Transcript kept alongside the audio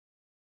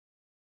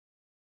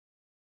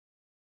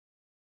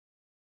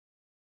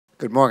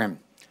Good morning.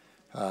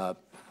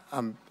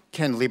 I'm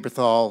Ken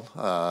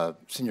Lieberthal,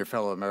 Senior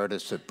Fellow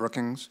Emeritus at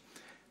Brookings.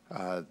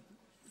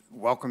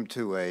 Welcome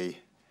to a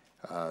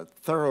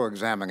thorough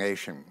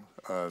examination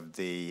of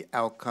the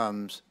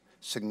outcomes,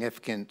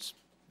 significance,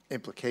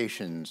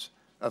 implications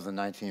of the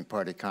 19th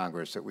Party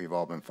Congress that we've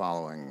all been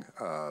following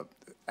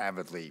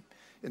avidly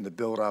in the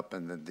build-up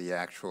and then the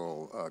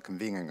actual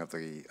convening of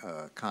the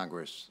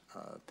Congress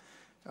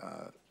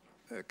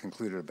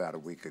concluded about a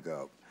week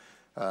ago.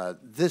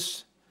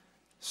 This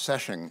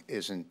session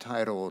is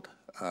entitled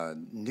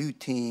New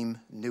Team,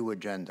 New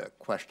Agenda, ?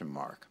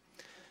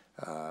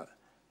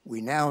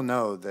 We now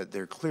know that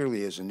there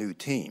clearly is a new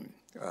team,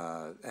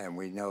 and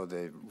we know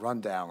the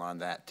rundown on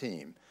that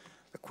team.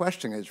 The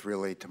question is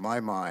really, to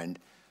my mind,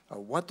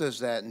 what does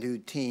that new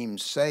team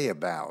say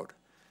about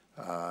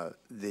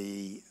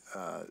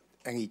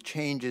any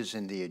changes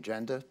in the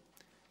agenda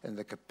and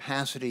the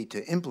capacity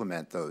to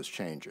implement those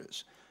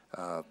changes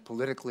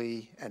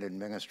politically and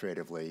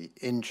administratively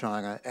in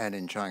China and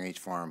in Chinese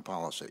foreign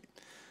policy.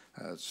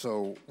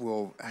 So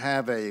we'll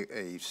have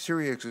a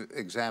serious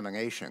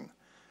examination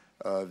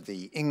of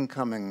the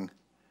incoming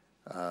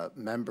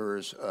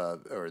members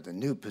or the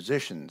new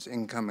positions,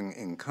 incoming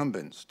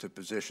incumbents to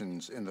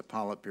positions in the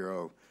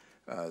Politburo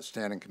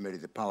Standing Committee,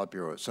 the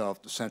Politburo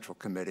itself, the Central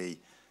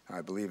Committee, I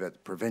believe at the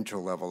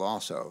provincial level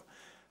also.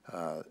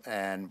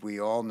 And we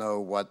all know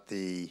what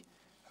the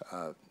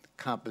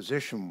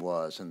composition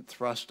was and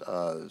thrust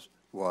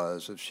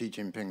was of Xi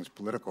Jinping's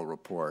political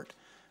report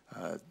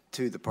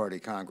to the Party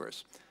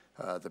Congress.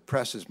 The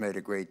press has made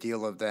a great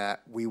deal of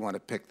that. We want to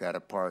pick that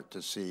apart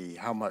to see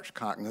how much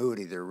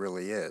continuity there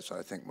really is.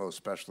 I think most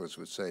specialists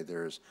would say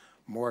there's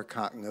more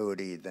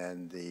continuity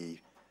than the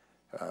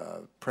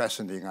press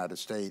in the United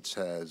States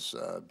has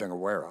been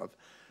aware of.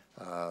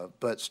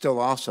 But still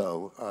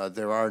also,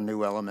 there are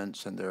new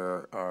elements and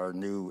there are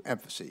new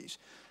emphases.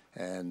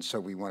 And so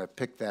we want to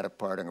pick that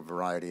apart in a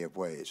variety of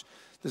ways.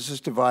 This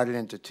is divided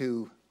into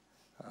two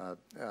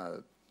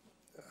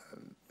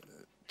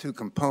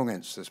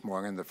components this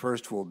morning. The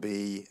first will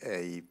be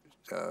a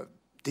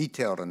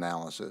detailed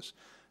analysis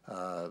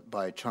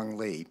by Chung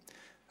Lee,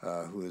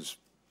 who is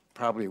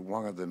probably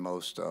one of the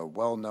most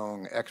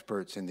well-known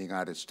experts in the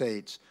United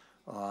States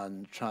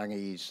on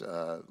Chinese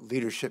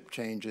leadership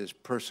changes,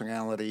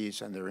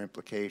 personalities and their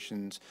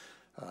implications,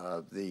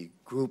 the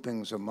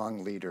groupings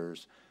among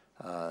leaders,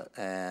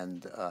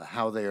 and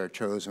how they are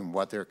chosen,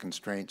 what their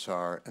constraints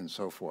are, and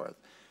so forth.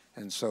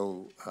 And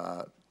so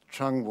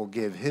Chung will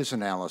give his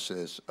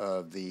analysis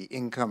of the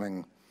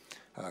incoming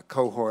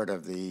cohort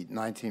of the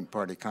 19th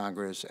Party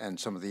Congress and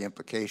some of the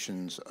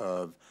implications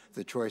of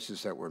the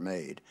choices that were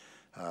made.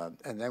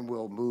 And then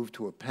we'll move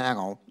to a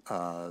panel.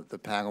 The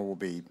panel will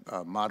be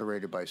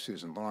moderated by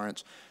Susan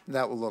Lawrence. And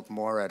that will look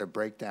more at a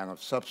breakdown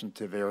of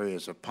substantive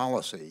areas of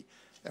policy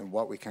and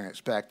what we can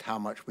expect, how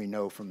much we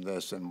know from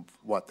this, and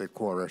what the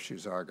core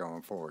issues are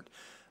going forward.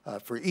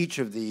 For each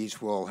of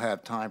these, we'll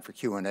have time for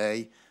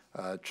Q&A.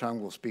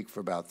 Chung will speak for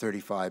about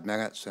 35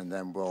 minutes, and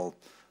then we'll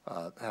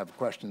have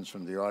questions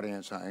from the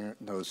audience. I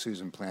know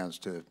Susan plans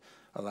to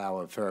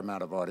allow a fair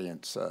amount of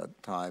audience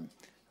time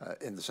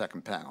in the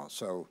second panel.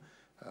 So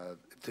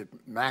to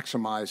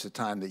maximize the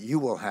time that you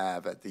will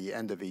have at the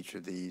end of each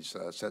of these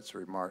sets of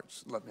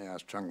remarks, let me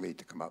ask Chung Lee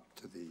to come up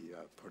to the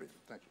podium.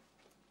 Thank you.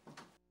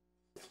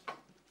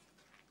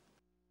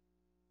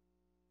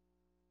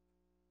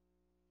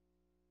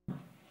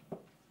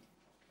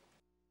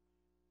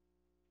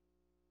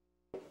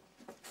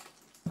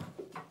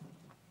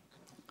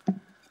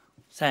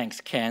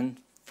 Thanks, Ken,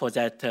 for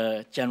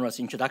that generous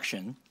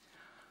introduction.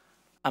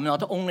 I'm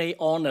not only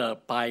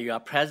honored by your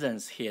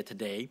presence here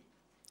today,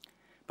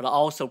 but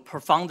also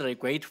profoundly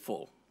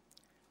grateful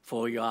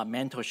for your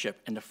mentorship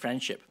and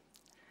friendship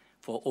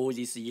for all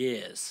these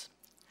years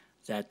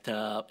that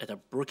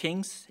at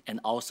Brookings and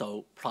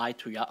also prior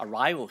to your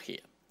arrival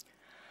here.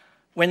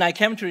 When I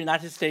came to the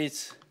United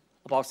States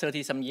about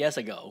 30-some years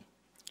ago,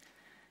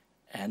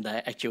 and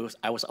actually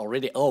I was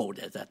already old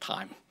at that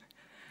time,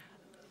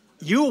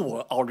 you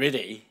were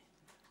already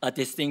a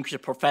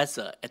distinguished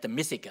professor at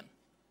Michigan.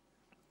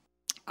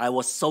 I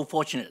was so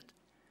fortunate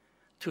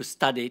to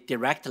study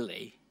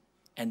directly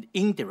and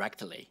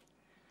indirectly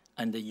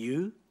under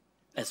you,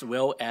 as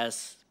well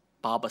as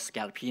Barbara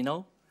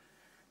Scalpino,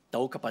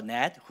 Doug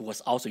Barnett, who was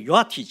also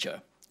your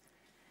teacher,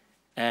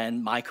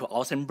 and Michael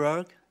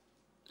Ausenberg,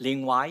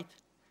 Lynn White,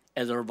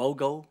 Ezra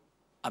Vogel,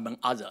 among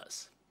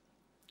others.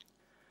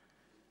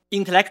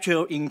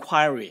 Intellectual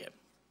inquiry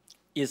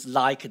is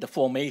like the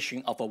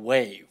formation of a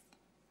wave.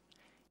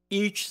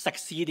 Each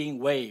succeeding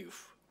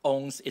wave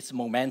owns its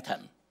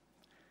momentum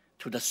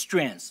to the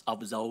strength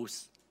of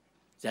those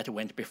that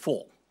went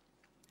before.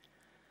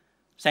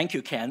 Thank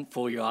you, Ken,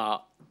 for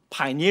your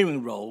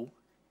pioneering role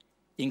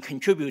in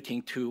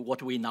contributing to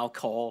what we now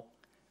call,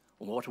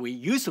 what we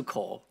used to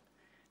call,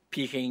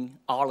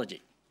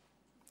 Pekingology,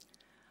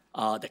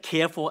 the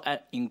careful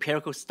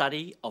empirical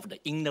study of the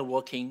inner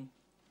working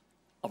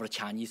of the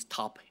Chinese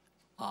top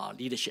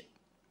leadership.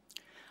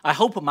 I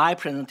hope my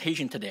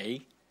presentation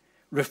today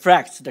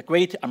reflects the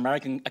great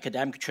American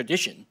academic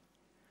tradition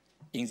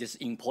in this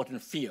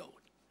important field.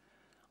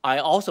 I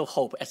also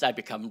hope, as I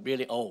become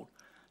really old,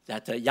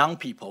 that young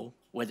people,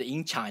 whether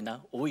in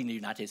China or in the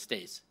United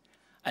States,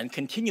 and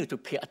continue to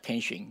pay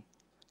attention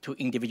to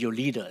individual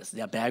leaders,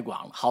 their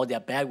background, how their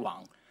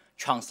background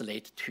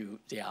translates to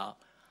their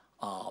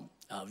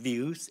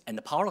views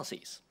and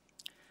policies.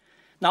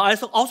 Now, I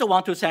also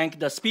want to thank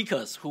the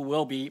speakers who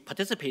will be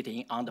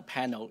participating on the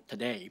panel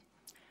today.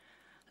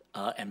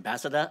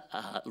 Ambassador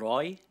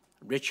Roy,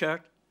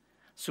 Richard,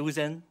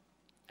 Susan,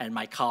 and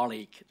my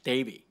colleague,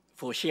 David,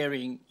 for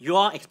sharing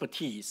your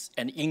expertise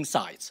and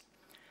insights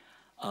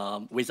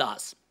with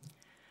us.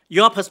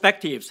 Your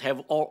perspectives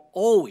have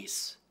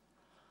always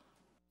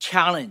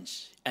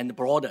challenged and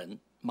broadened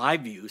my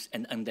views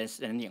and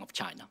understanding of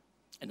China.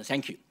 And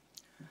thank you.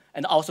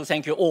 And also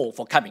thank you all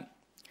for coming.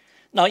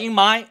 Now, in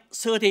my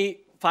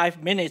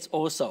 35 minutes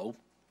or so,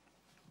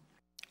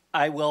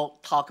 I will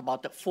talk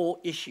about the 4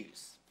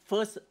 issues.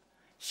 First,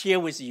 share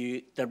with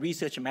you the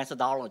research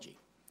methodology.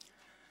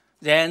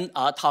 Then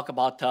talk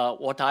about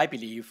what I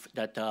believe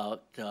that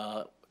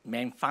the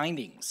main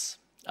findings.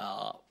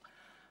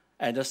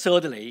 And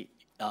thirdly,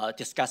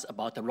 discuss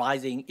about the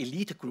rising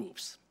elite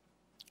groups.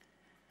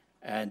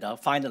 And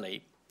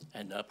finally,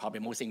 and probably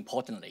most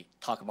importantly,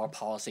 talk about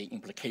policy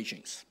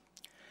implications.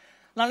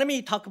 Now let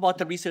me talk about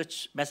the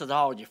research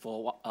methodology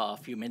for a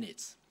few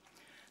minutes.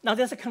 Now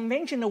there's a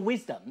conventional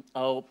wisdom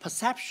or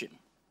perception,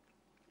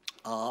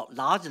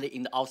 largely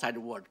in the outside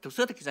world, to a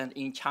certain extent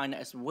in China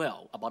as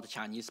well, about the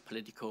Chinese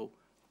political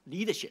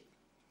leadership.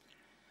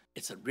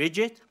 It's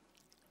rigid,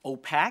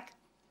 opaque,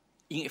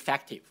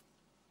 ineffective.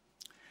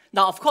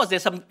 Now, of course,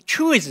 there's some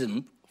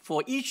truism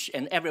for each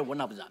and every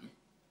one of them.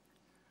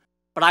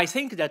 But I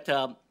think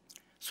that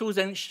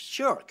Susan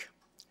Shirk,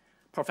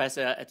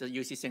 professor at the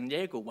UC San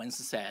Diego, once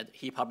said,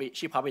 she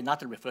probably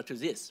not referred to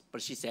this,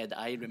 but she said,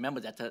 I remember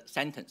that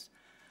sentence.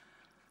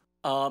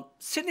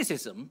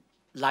 Cynicism,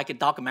 like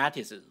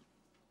dogmatism,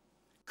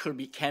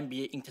 can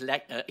be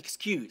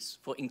excuse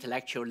for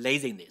intellectual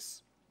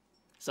laziness.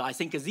 So I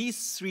think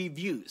these 3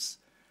 views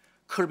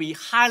could be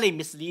highly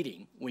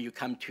misleading when you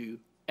come to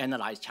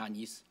analyze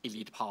Chinese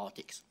elite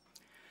politics.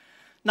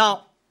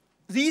 Now,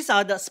 these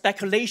are the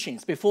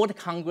speculations before the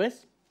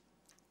Congress,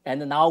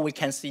 and now we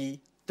can see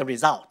the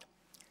result.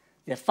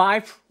 There are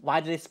 5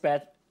 widely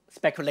spread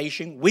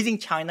speculations within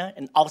China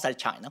and outside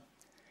China.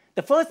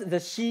 The first is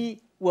that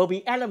Xi will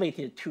be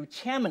elevated to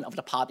chairman of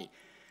the party.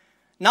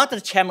 Not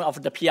the chairman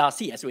of the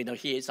PRC, as we know,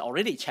 he is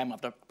already chairman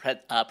of the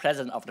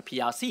president of the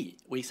PRC.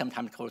 We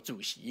sometimes call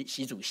Xi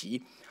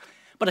Zuxi.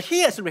 But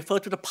he is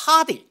referred to the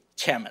party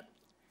chairman,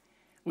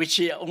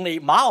 which only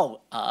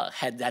Mao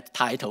had that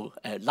title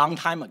a long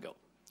time ago.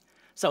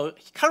 So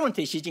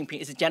currently, Xi Jinping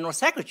is the general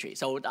secretary.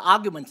 So the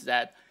argument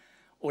that,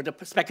 or the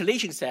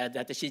speculation said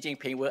that Xi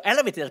Jinping will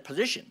elevate that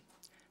position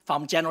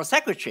from general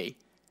secretary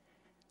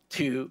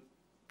to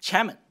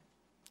chairman.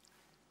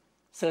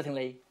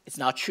 Certainly, it's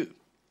not true.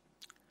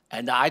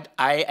 And I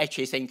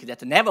actually think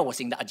that never was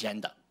in the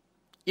agenda.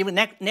 Even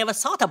never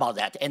thought about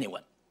that,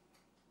 anyone.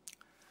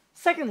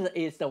 Second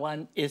is the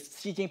one is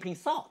Xi Jinping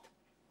thought.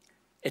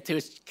 It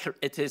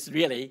is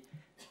really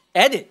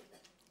added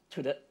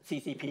to the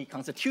CCP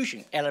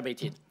constitution,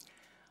 elevated,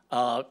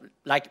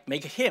 like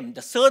make him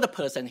the 3rd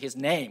person his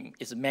name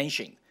is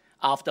mentioned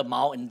after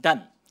Mao and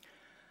Deng.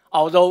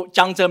 Although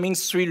Jiang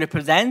Zemin's 3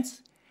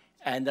 represents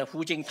and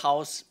Hu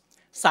Jintao's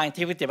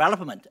scientific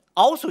development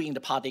also in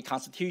the party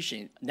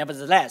constitution,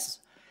 nevertheless,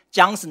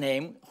 Jiang's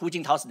name, Hu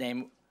Jintao's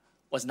name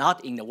were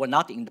not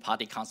in the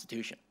party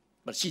constitution.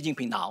 But Xi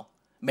Jinping now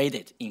made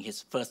it in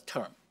his 1st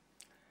term.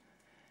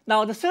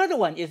 Now, the 3rd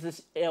one is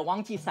this,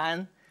 Wang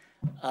Jisan,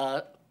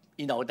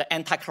 the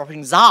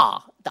anti-corruption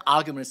czar. The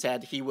argument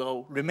said he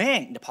will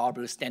remain in the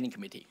Politburo Standing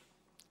Committee.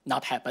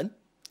 Not happen.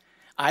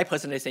 I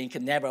personally think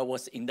it never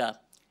was in the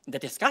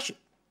discussion.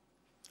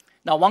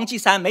 Now, Wang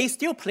Jisan may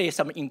still play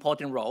some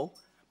important role,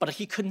 but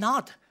he could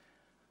not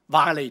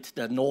violate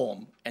the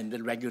norm and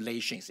the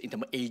regulations in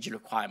terms of age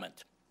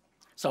requirement.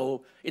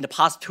 So in the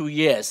past 2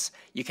 years,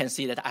 you can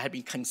see that I have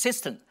been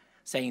consistent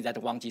saying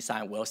that Wang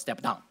Jisan will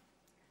step down.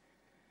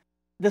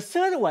 The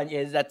 3rd one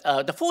is that,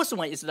 the 4th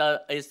one is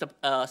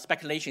the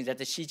speculation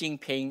that Xi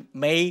Jinping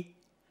may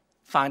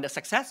find a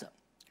successor.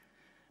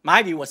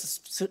 My view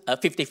was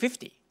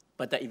 50-50,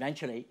 but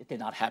eventually it did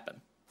not happen.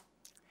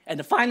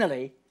 And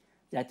finally,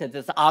 that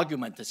this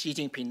argument that Xi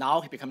Jinping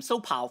now becomes so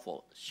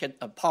powerful, should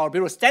a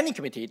Politburo Standing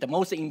Committee, the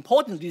most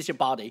important leadership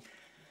body,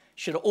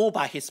 should all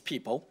by his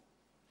people,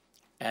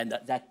 and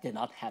that did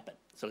not happen.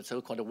 So it's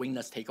so-called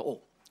winners take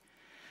all.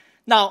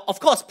 Now, of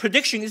course,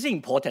 prediction is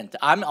important.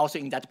 I'm also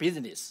in that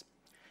business.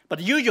 But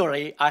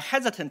usually, I'm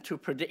hesitant to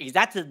predict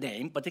exact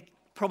name, but to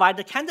provide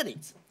the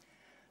candidates.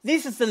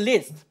 This is the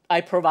list I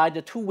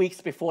provided 2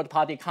 weeks before the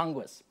party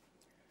congress.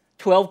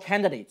 12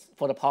 candidates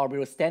for the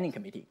Politburo Standing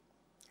Committee.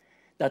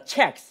 The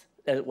checks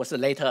was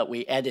later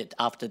we added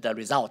after the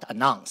result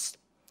announced.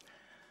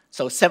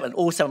 So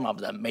all seven of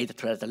them made it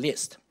to the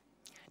list.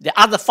 The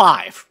other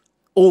 5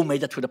 all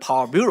made it to the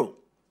Politburo,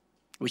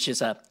 which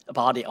is a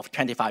body of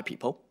 25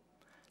 people.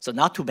 So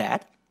not too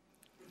bad.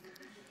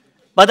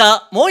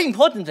 But more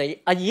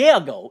importantly, a year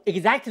ago,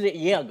 exactly a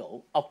year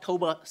ago,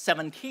 October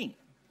 17,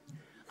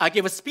 I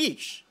gave a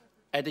speech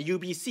at the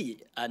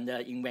UBC and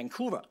in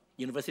Vancouver,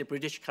 University of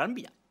British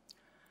Columbia.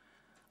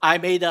 I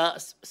made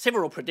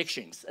several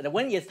predictions. And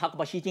when you talk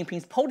about Xi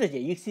Jinping's protege,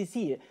 you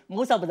see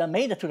most of them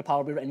made it to the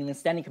Power Bureau and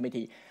Standing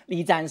Committee.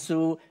 Li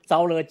Zhanshu,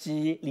 Zhao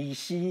Leji, Li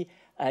Xi,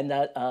 and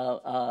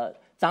Zhang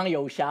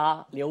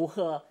Youxia, Liu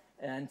He,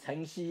 and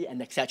Chen Xi, and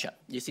etc.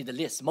 You see the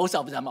list. Most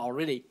of them are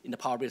already in the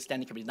Power Bureau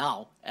Standing Committee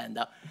now, and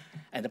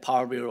the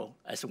Power Bureau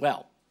as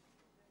well,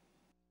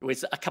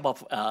 with a couple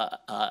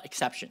of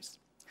exceptions.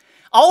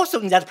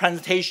 Also in that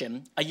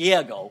presentation, a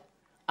year ago,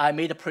 I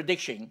made a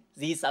prediction.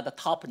 These are the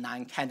top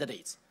 9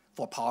 candidates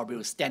for Power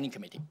Bureau Standing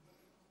Committee.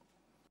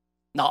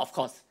 Now, of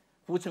course,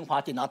 Hu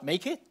Chenhua did not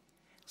make it.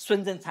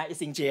 Sun Zhencai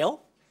is in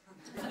jail.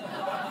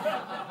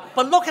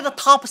 But look at the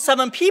top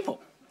 7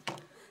 people.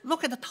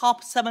 Look at the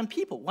top 7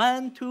 people.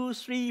 1, 2,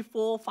 3,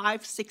 4,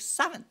 5, 6,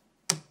 7.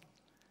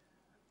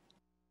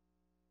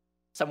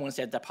 Someone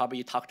said that probably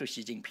you talked to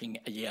Xi Jinping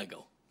a year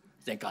ago.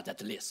 They got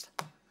that list.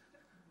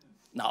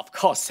 Now, of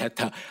course,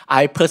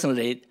 I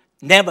personally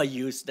never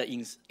use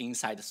the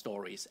inside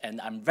stories, and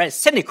I'm very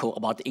cynical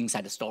about the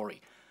inside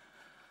story.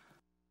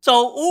 So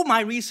all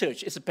my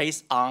research is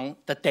based on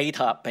the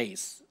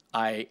database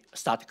I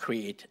started to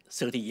create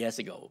 30 years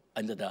ago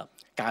under the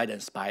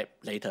guidance by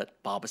later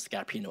Bob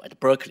Scarpino at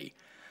Berkeley.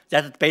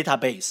 That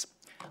database,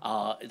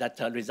 that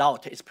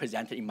result is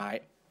presented in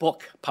my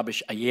book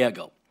published a year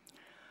ago.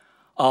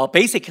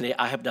 Basically,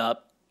 I have the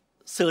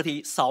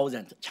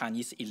 30,000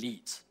 Chinese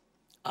elites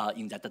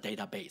in that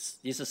database.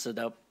 This is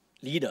the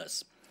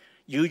leaders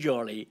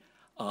usually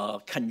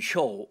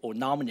controlled or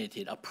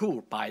nominated,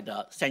 approved by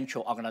the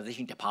Central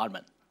Organization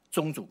Department,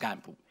 中组干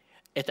部.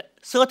 At a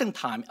certain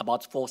time,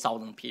 about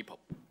 4,000 people.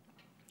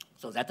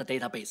 So that the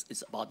database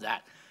is about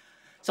that.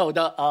 So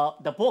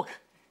the book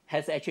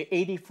has actually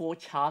 84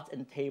 charts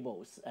and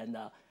tables and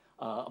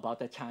about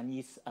the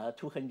Chinese,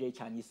 200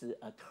 Chinese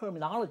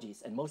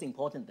terminologies. And most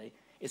importantly,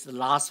 is the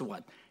last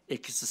one.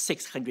 It's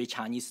 600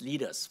 Chinese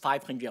leaders.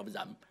 500 of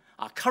them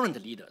are current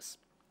leaders.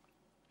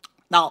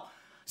 Now,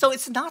 so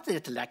it's not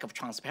a lack of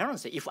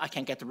transparency if I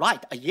can get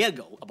right a year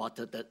ago about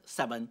the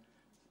 7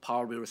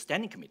 Power Bureau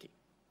Standing Committee.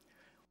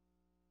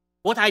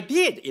 What I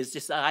did is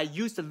just I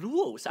used the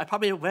rules. I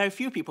probably very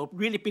few people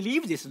really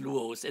believe these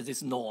rules,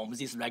 these norms,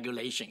 these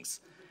regulations.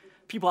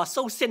 People are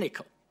so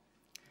cynical.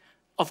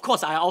 Of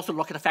course, I also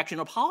look at the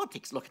factional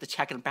politics, look at the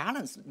check and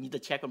balance, need the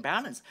check and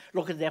balance,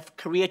 look at their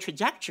career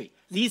trajectory.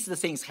 These are the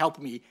things help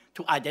me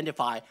to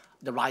identify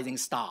the rising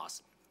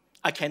stars.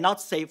 I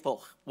cannot say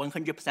for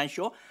 100%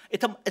 sure.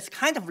 It's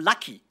kind of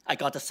lucky I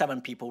got the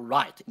 7 people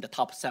right in the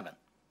top 7,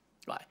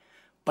 right?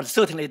 But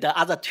certainly the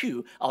other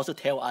 2 also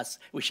tell us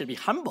we should be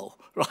humble,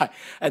 right?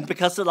 And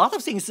because a lot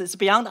of things is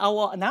beyond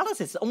our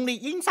analysis, only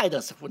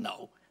insiders who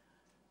know,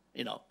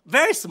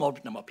 very small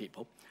number of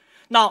people.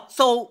 Now,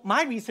 so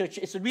my research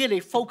is really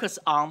focused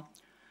on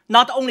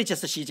not only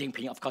just Xi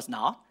Jinping, of course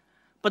not,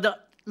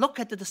 but look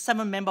at the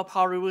 7-member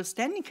Power Bureau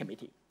Standing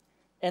Committee,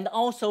 and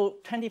also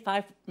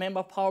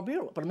 25-member Power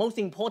Bureau. But most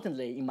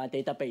importantly, in my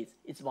database,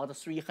 it's about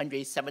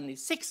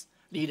 376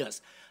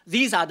 leaders.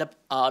 These are the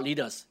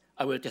leaders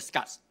I will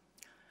discuss.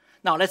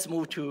 Now let's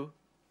move to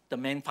the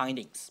main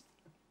findings.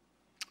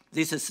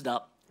 This is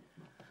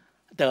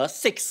the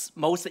 6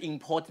 most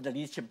important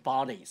leadership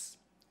bodies.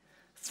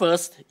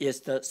 First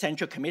is the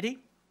Central Committee,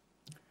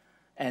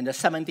 and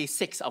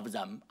 76 of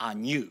them are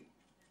new.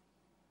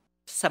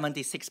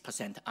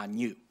 76% are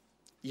new.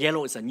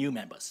 Yellow is the new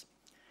members.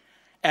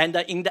 And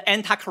in the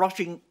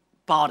anti-corruption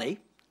body,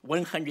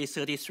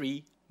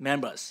 133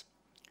 members,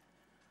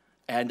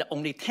 and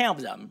only 10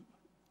 of them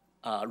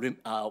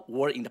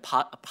were in the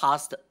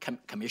past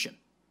commission.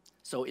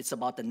 So it's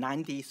about the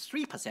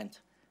 93%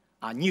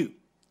 are new.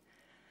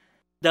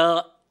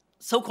 The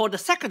so-called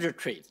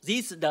secretary,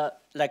 these are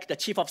like the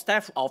chief of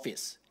staff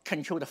office,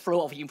 control the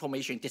flow of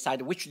information,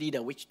 decide which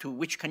leader, to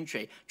which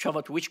country,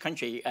 travel to which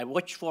country,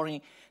 which foreign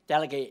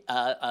delegate,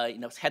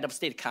 head of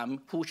state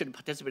come, who should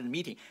participate in the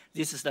meeting.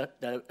 This is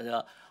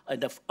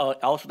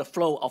also the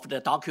flow of the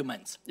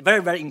documents.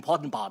 Very, very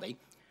important body.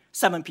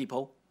 7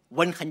 people,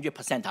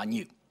 100% are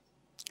new.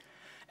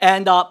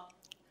 And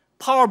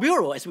Power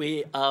Bureau, as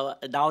we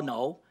now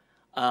know,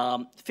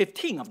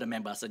 15 of the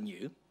members are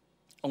new.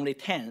 Only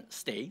 10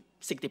 stay,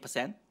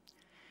 60%.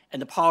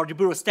 And the Power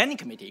Bureau Standing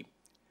Committee,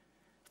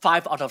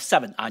 5 out of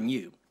 7 are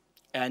new.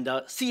 And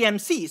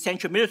CMC,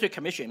 Central Military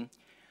Commission,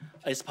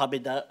 is probably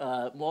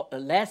the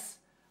less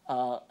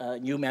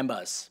new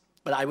members.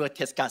 But I will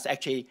discuss,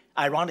 actually,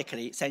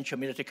 ironically,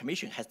 Central Military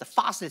Commission has the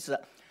fastest,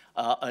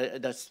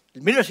 the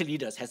military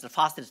leaders has the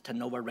fastest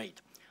turnover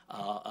rate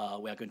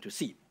we are going to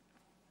see.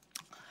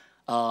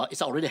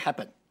 It's already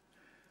happened.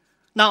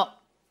 Now,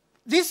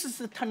 this is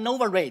the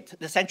turnover rate,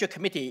 the Central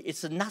Committee,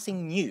 it's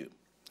nothing new.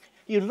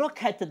 You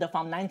look at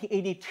from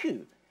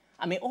 1982,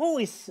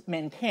 always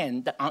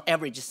maintained on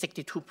average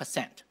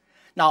 62%.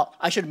 Now,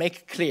 I should make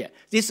it clear,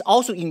 this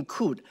also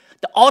includes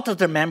the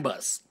auditor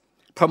members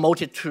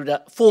promoted to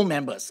the full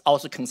members,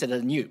 also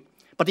considered new.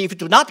 But if you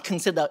do not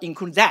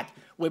include that,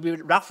 will be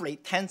roughly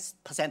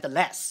 10%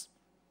 less.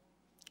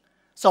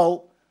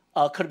 So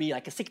could be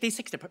like a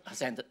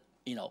 60%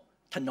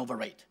 turnover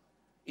rate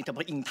in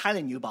terms of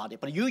entirely new body.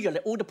 But usually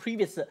all the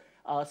previous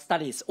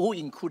studies all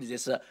include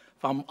this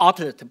from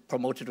alternate to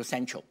promoted to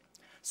central.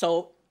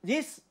 So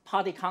this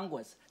party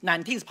congress,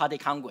 19th party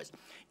congress,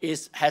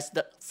 has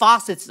the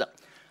fastest,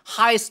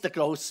 highest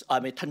growth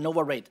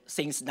turnover rate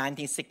since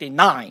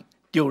 1969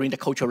 during the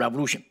Cultural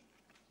Revolution.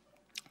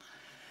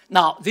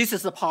 Now, this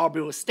is the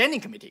Politburo Standing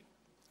Committee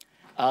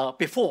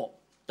before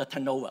the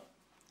turnover.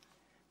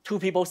 2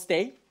 people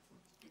stay,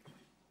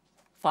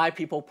 5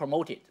 people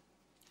promoted.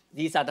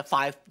 These are the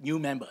 5 new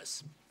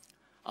members.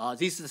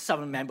 These are the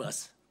 7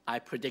 members I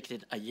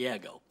predicted a year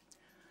ago.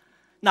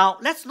 Now,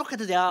 let's look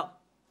at their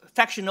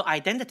factional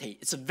identity.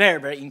 It's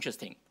very, very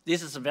interesting.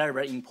 This is very,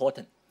 very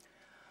important.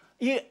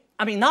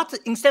 Not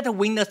instead of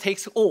winner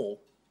takes all,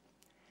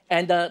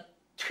 and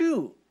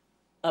Xi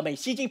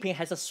Jinping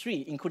has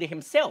 3, including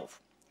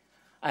himself,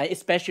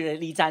 especially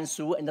Li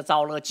Zhanshu and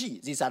Zhao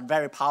Leji. These are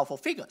very powerful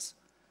figures.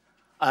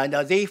 And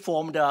they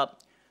formed a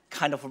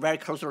kind of a very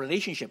close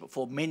relationship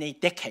for many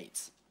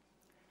decades.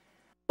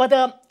 But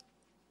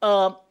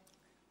Wang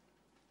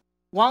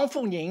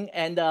Funing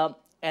and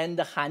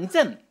Han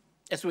Zheng,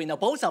 as we know,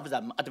 both of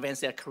them advanced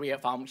their career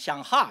from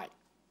Shanghai.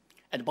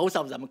 And both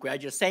of them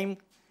graduated same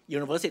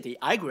university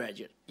I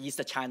graduated,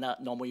 East China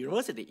Normal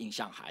University in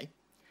Shanghai.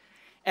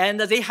 And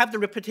they have the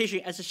reputation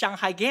as a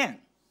Shanghai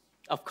gang.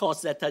 Of course,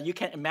 that you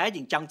can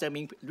imagine Jiang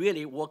Zemin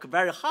really worked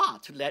very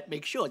hard to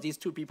make sure these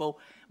 2 people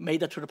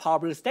made it to the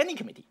Politburo Standing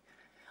Committee.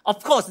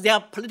 Of course, they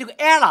are political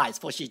allies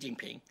for Xi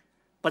Jinping,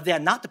 but they are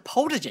not the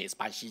proteges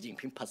by Xi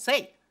Jinping per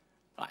se.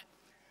 Right.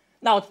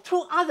 Now,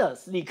 2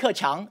 others, Li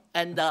Keqiang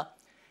and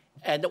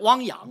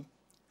Wang Yang,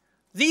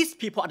 these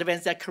people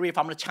advanced their career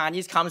from the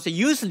Chinese Communist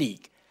Youth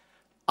League,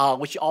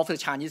 which often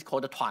the Chinese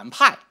call the Tuan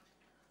Pai.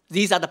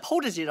 These are the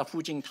proteges of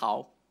Hu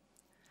Jintao.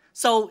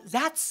 So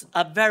that's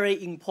a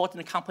very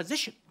important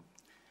composition.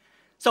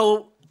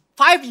 So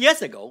 5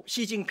 years ago,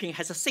 Xi Jinping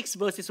has a 6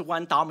 versus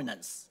 1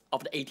 dominance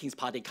of the 18th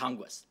Party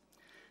Congress.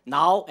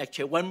 Now,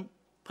 actually, 1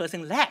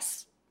 person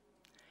less.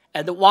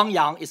 And Wang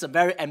Yang is a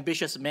very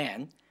ambitious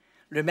man.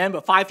 Remember,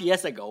 5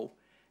 years ago,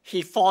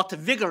 he fought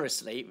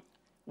vigorously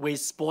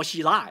with Bo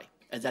Xilai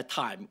at that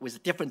time with a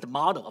different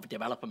model of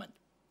development.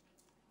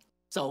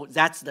 So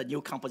that's the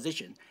new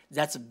composition.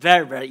 That's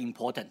very, very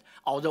important.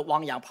 Although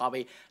Wang Yang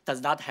probably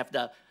does not have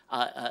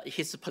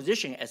his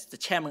position as the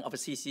chairman of the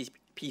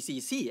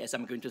PCC, as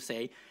I'm going to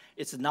say,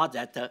 it's not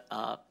that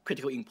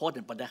critically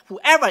important, but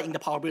whoever in the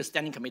Politburo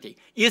Standing Committee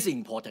is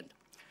important.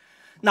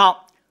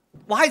 Now,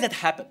 why that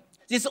happen?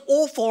 This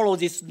all follow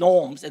these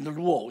norms and the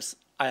rules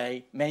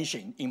I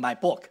mentioned in my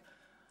book.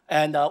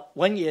 And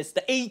one is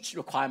the age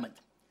requirement.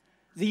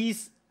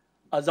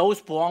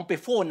 Those born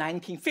before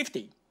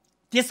 1950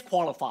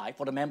 disqualify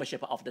for the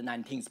membership of the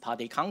 19th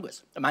Party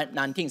Congress, the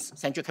 19th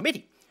Central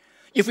Committee.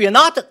 If you're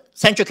not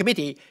Central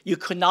Committee, you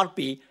could not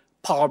be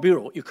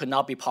Politburo, you could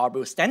not be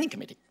Politburo Standing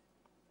Committee.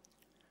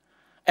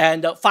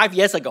 And 5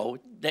 years ago,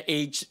 the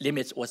age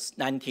limit was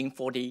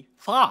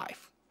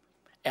 1945.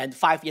 And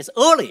 5 years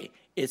early,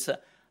 it's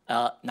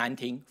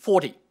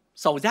 1940.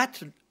 So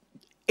that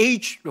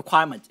age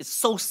requirement is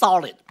so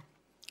solid.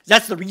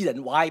 That's the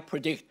reason why I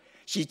predict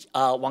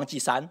Wang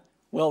Jisan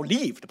will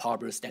leave the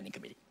Politburo Standing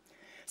Committee.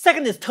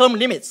 Second is term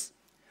limits.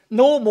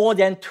 No more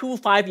than 2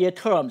 5-year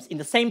terms in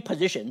the same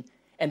position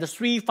and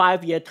 3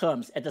 5-year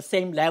terms at the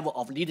same level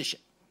of leadership.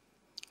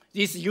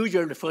 These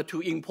usually refer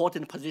to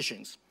important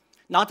positions,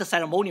 not the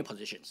ceremonial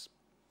positions.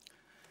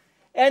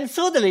 And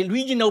thirdly,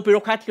 regional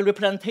bureaucratic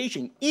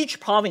representation. Each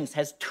province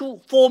has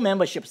 2 full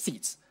membership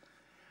seats,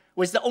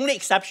 with the only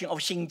exception of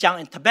Xinjiang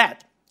and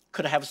Tibet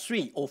could have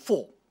 3 or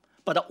 4,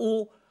 but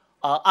all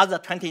other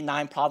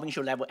 29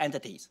 provincial level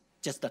entities,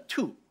 just the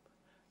 2,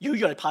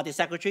 usually party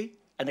secretary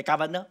and the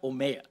governor or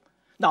mayor.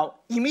 Now,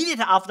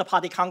 immediately after the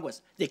party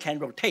congress, they can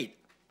rotate,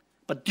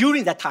 but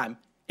during that time,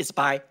 it's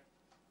by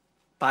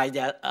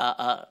their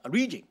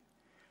region.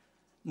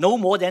 No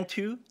more than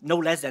 2, no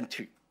less than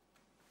 2.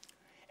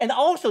 And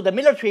also the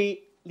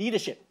military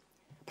leadership.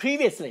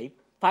 Previously,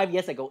 5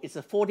 years ago, it's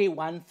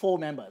 41 full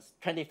members,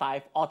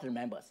 25 alternate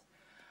members.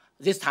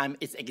 This time,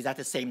 it's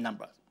exactly the same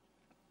number.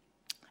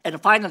 And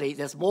finally,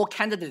 there's more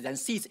candidates than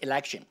seats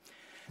election.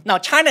 Now,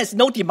 China is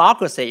no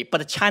democracy,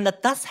 but China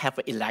does have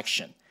an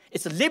election.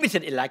 It's a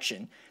limited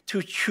election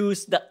to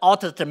choose the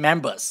alternate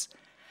members.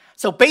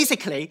 So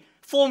basically,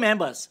 4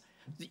 members,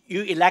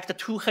 you elect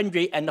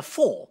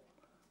 204,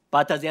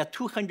 but there are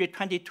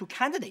 222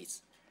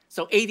 candidates.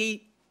 So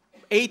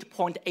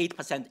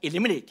 88.8%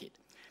 eliminated.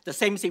 The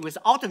same thing with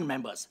alternate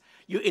members.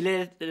 You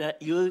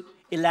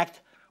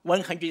elect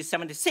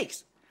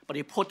 176, but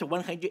you put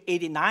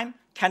 189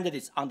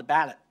 candidates on the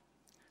ballot.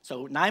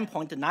 So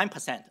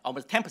 9.9%,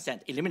 almost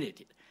 10%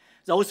 eliminated.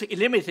 Those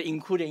eliminated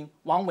including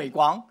Wang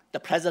Weiguang,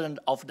 the president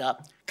of the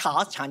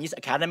CAS, Chinese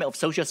Academy of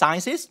Social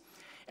Sciences,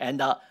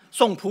 and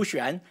Song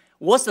Puxuan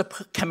was the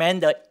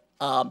commander,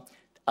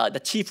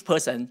 the chief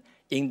person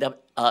in the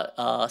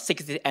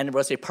 60th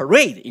anniversary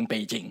parade in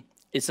Beijing.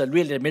 It's a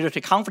really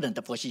military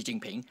confidant for Xi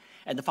Jinping.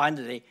 And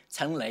finally,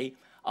 Chen Lei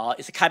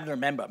is a cabinet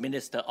member,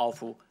 Minister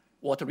of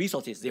Water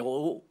Resources. They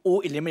were all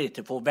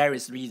eliminated for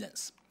various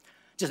reasons.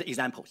 Just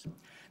examples.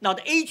 Now,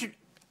 the age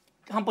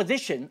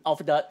composition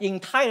of the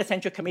entire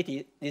Central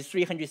Committee, these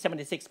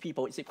 376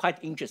 people, is quite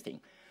interesting.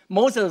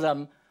 Most of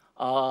them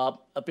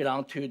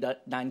belong to the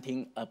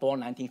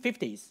born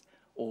 1950s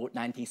or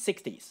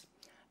 1960s.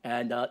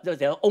 And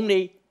there are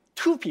only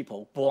 2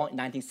 people born in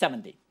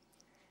 1970.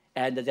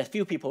 And there's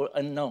few people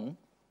unknown.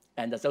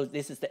 And so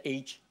this is the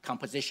age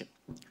composition.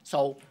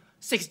 So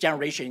 6th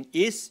generation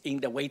is in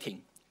the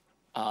waiting.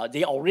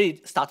 They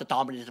already started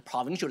dominating the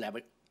provincial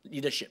level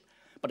leadership.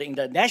 But in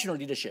the national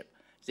leadership,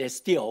 they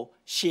still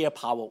share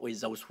power with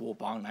those who were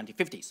born in the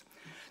 1950s.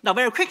 Now,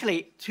 very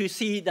quickly, to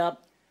see the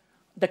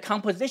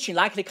composition,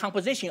 likely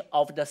composition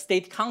of the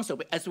state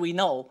council, as we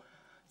know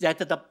that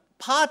the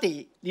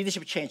party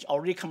leadership change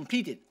already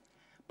completed,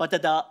 but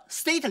the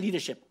state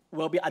leadership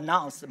will be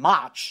announced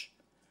March.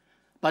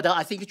 But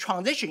I think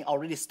transition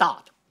already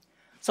started.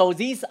 So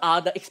these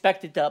are the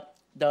expected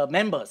the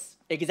members,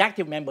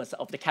 executive members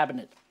of the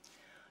cabinet.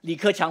 Li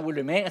Keqiang will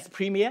remain as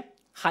premier.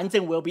 Han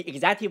Zheng will be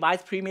executive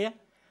vice premier.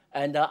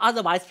 And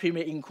other vice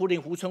premier,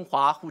 including Hu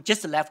Chunhua, who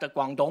just left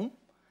Guangdong,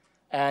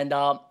 and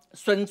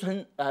Sun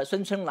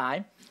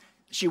Chunlai,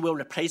 she will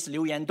replace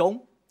Liu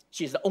Yandong.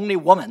 She's the only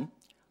woman,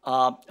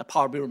 a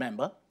Power Bureau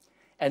member.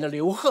 And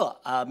Liu He,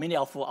 many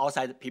of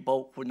outside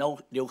people who know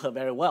Liu He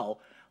very well,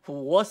 who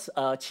was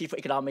chief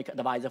economic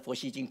advisor for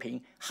Xi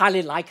Jinping,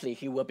 highly likely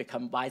he will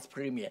become vice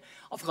premier.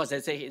 Of course,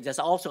 there's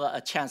also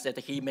a chance that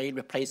he may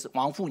replace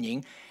Wang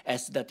Funing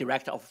as the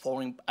director of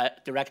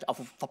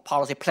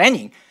policy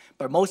planning.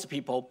 But most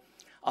people,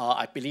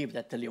 I believe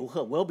that Liu He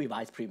will be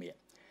vice premier.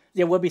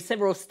 There will be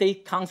several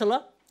state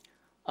councillors,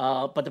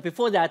 but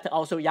before that,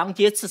 also Yang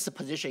Jiechi's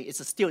position is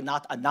still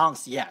not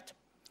announced yet.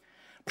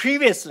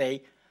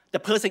 Previously, the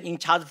person in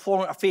charge of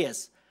foreign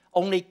affairs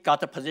only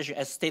got the position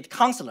as state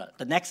councillor,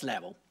 the next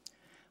level.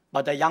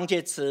 But Yang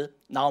Jiechi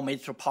now made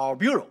it to Power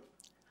Bureau.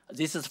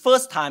 This is the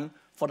first time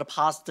for the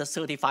past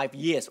 35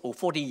 years or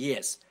 40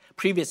 years.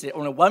 Previously,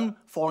 only one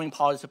foreign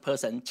policy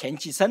person, Chen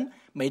Qisen,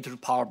 made it to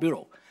Power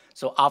Bureau.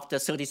 So after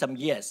 30-some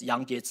years,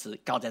 Yang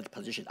Jiechi got that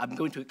position. I'm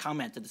going to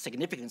comment on the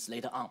significance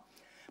later on.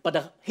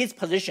 But his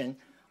position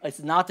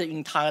is not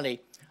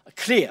entirely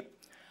clear.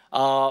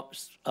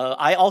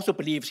 I also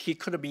believe he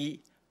could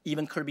be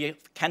a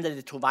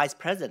candidate to vice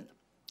president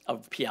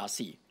of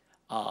PRC,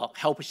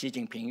 help Xi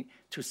Jinping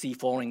to see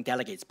foreign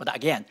delegates. But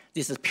again,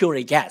 this is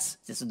purely guess.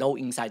 There's no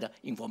insider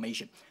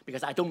information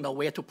because I don't know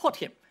where to put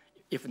him,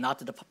 if not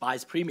the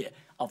vice premier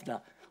of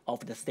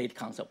the state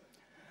council.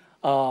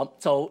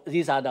 So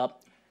these are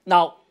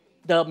now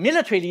the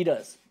military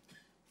leaders.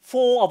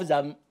 4 of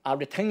them are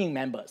returning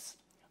members.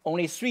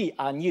 Only 3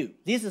 are new.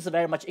 This is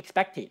very much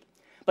expected.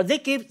 But this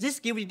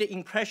gives you the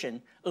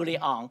impression early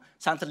on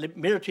that the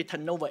military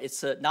turnover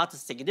is not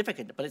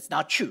significant, but it's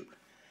not true.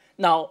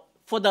 Now,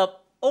 for the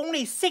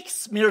only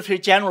 6 military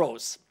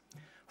generals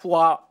who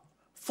are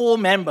 4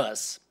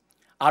 members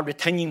are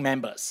returning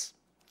members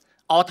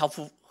out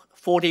of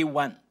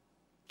 41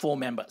 4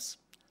 members.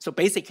 So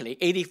basically,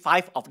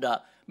 85 of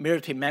the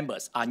military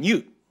members are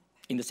new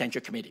in the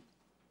Central Committee.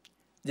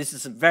 This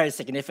is very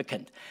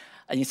significant.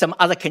 And in some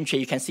other country,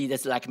 you can see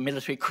this like a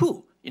military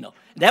coup.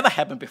 Never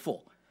happened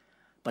before.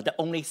 But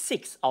only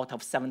 6 out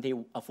of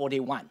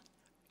 41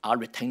 are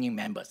returning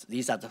members.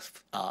 These are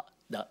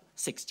the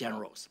 6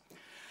 generals.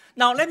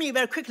 Now, let me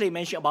very quickly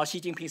mention about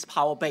Xi Jinping's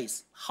power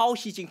base, how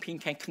Xi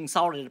Jinping can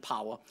consolidate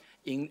power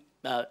in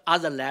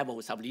other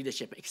levels of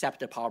leadership except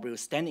the Power Bureau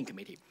Standing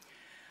Committee.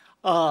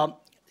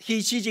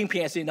 Xi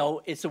Jinping, as you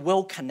know, is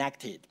well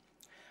connected.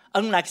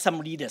 Unlike some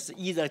leaders,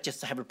 either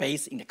just have a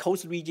base in the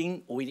coast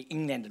region or in the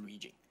inland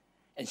region.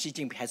 And Xi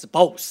Jinping has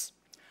both.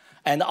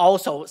 And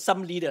also,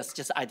 some leaders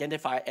just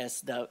identify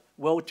as the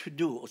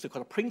well-to-do, also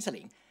called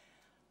princeling.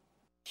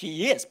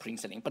 He is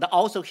princeling, but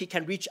also he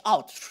can reach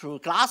out through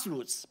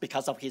grassroots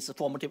because of his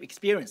formative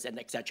experience and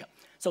etc.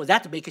 So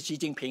that makes Xi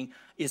Jinping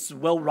is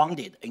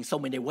well-rounded in so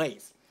many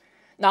ways.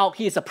 Now,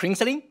 he is a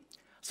princeling,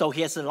 so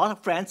he has a lot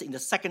of friends in the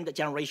 2nd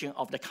generation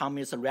of the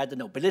communist red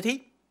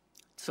nobility,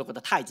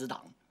 so-called Taizhi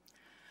Dang.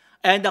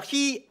 And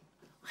he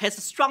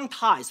has strong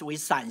ties with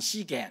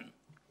Sanxi gang,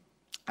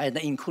 and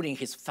including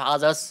his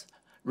father's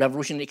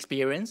revolutionary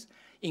experience,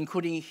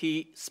 including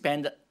he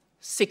spent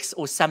 6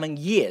 or 7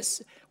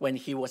 years when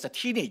he was a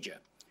teenager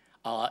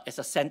as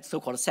a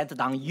so-called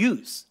center-down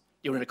youth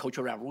during the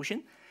Cultural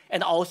Revolution,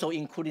 and also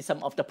including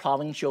some of the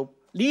provincial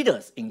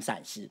leaders in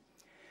Shanxi.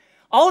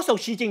 Also,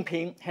 Xi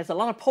Jinping has a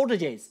lot of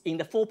proteges in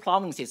the 4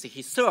 provinces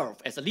he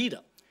served as a leader,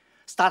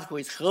 starting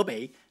with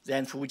Hebei,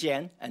 then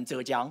Fujian and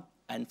Zhejiang,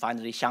 and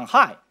finally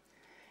Shanghai.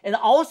 And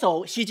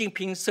also, Xi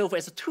Jinping served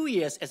as 2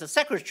 years as a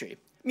secretary,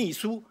 秘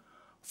书,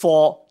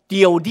 for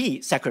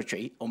DOD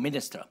secretary or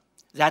minister.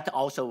 That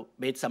also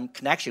made some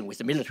connection with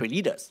the military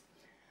leaders.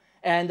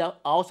 And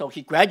also,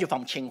 he graduated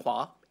from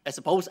Tsinghua as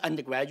both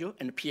undergraduate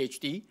and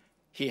PhD.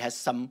 He has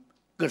some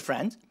good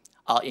friends.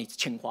 in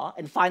Tsinghua.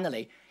 And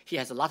finally, he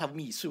has a lot of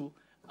misu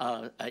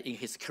in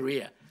his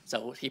career,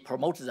 so he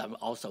promotes them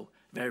also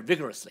very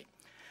vigorously.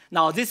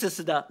 Now, this is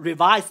the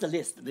revised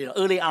list.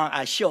 Early on,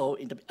 I show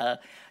in the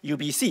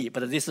UBC,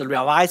 but this is a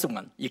revised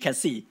one. You can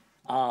see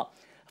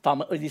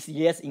from these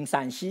years in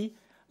Shanxi,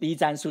 Li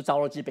Zhanshu, Zhao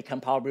Ruji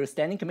become Power Bureau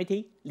Standing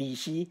Committee. Li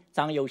Xi,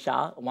 Zhang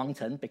Youxia, Wang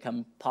Chen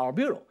become Power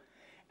Bureau.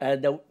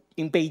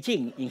 In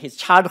Beijing, in his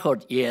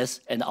childhood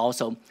years, and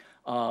also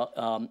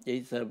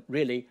is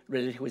really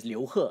related with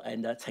Liu He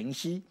and Chen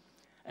Xi,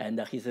 and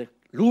his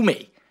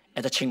roommate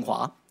at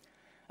Tsinghua,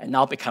 and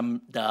now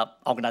become the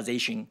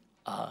organization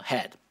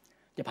head,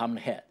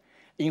 department head.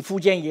 In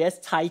Fujian years,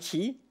 Cai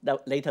Qi,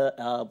 later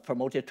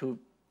promoted to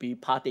be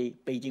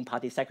Beijing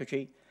Party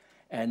Secretary,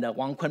 and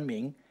Wang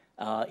Kunming,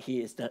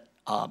 he is the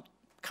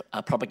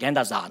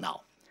propaganda czar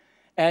now.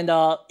 And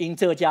in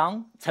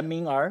Zhejiang, Chen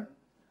Ming'er,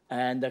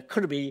 and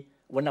could be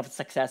one of the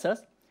successors.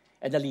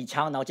 And Li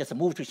Qiang now just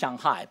moved to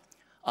Shanghai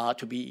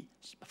to be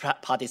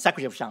party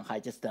secretary of Shanghai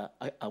just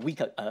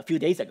a few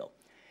days ago.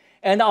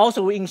 And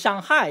also in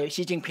Shanghai,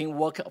 Xi Jinping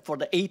worked for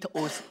the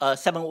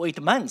 7 or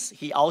 8 months.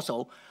 He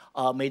also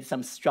made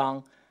some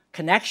strong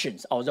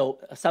connections, although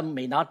some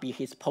may not be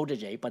his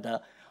protege,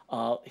 but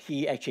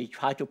he actually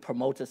tried to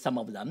promote some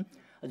of them.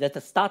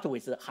 Let's start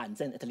with Han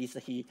Zhen. At least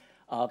he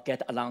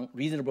get along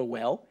reasonably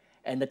well.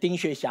 And Ding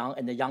Xuexiang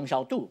and Yang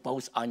Xiaodu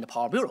both are in the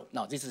Power Bureau.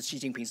 Now, this is Xi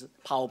Jinping's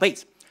power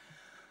base.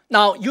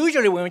 Now,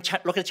 usually when we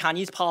look at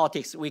Chinese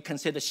politics, we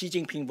consider Xi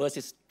Jinping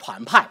versus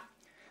Tuan Pai.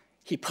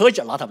 He purged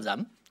a lot of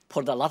them,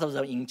 put a lot of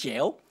them in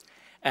jail.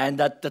 And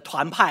the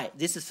Tuan Pai,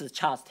 this is the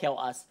chart tell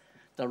us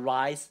the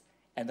rise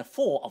and the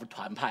fall of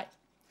Tuan Pai.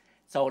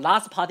 So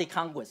last party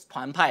Congress,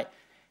 Tuan Pai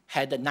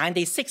had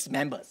 96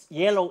 members.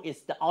 Yellow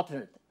is the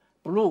alternate.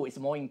 Blue is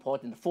more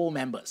important, 4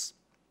 members.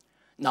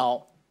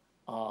 Now,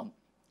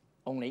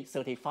 only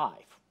 35,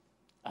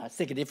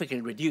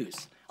 significantly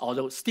reduced,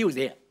 although still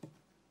there,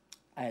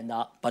 and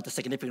but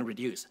significantly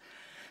reduced.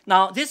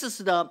 Now, this is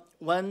the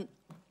one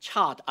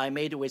chart I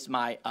made with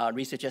my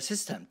research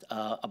assistant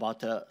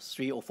about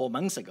 3 or 4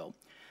 months ago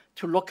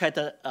to look at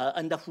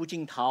under Hu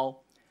Jintao,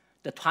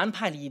 the Tuan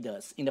Pai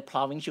leaders in the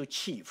provincial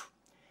chief,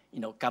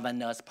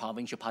 governors,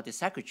 provincial party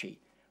secretary,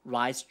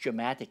 rise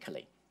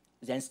dramatically,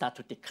 then start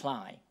to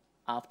decline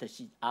after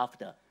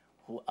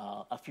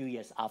a few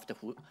years after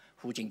Hu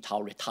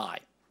Jintao retired.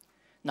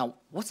 Now,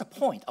 what's the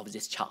point of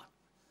this chart?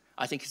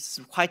 I think it's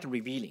quite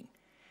revealing.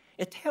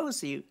 It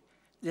tells you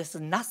there's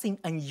nothing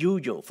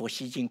unusual for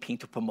Xi Jinping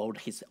to promote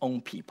his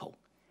own people.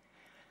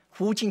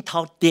 Hu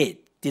Jintao did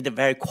it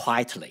very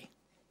quietly.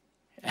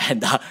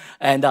 And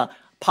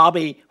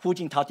probably Hu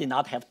Jintao did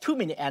not have too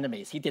many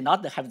enemies. He did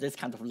not have this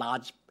kind of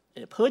large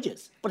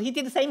purges, but he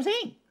did the same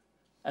thing.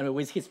 And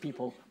with his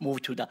people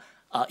moved to the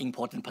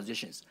important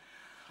positions.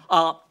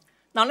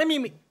 Now, let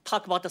me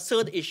talk about the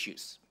third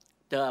issues,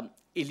 the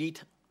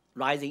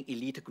rising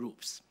elite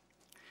groups.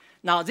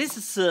 Now, this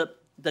is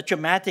the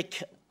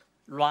dramatic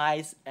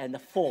rise and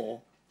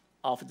fall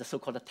of the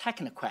so-called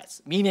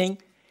technocrats, meaning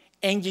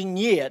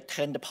engineer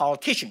turned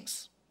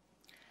politicians.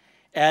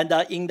 And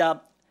in the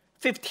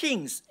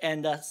 15th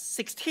and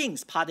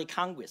 16th Party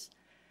Congress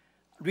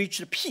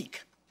reached the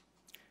peak.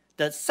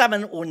 The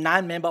 7 or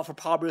 9 members of the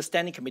Power Bureau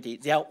Standing Committee,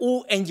 they are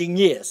all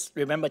engineers.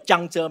 Remember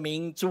Jiang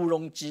Zemin, Zhu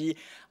Rongji,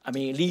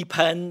 Li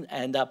Peng,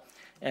 and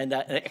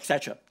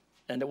etc.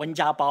 And Wen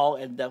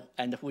Jiabao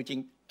and Hu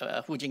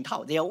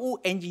Jintao. They are all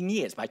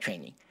engineers by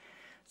training.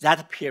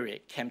 That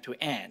period came to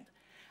end.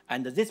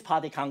 And this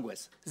Party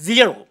Congress,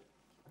 0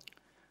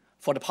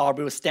 for the Power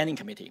Bureau Standing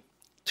Committee.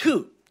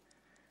 2,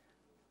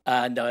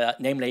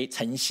 namely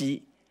Chen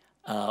Xi,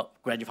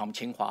 graduate from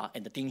Tsinghua,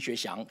 and Ding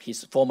Xuexiang,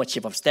 his former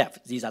chief of staff.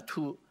 These are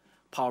 2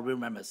 Power Bureau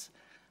members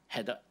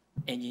had an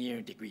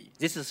engineering degree.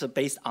 This is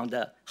based on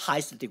the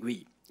highest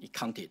degree it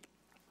counted.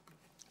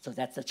 So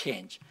that's a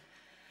change.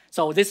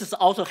 So this has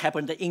also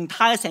happened. The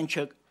entire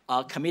Central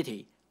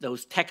Committee,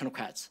 those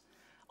technocrats,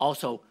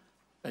 also,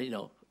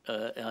 in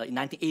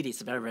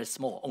 1980s, very, very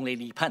small, only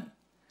Li Peng,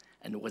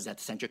 and was at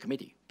the Central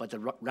Committee. But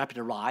the rapid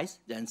rise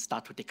then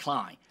start to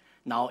decline.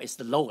 Now it's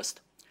the lowest,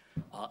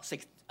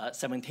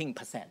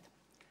 17%.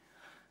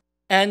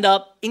 And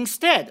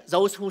instead,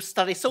 those who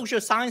study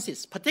social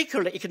sciences,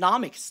 particularly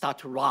economics, start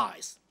to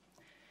rise.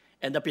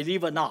 And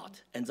believe it or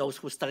not, and those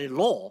who study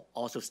law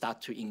also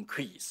start to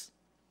increase.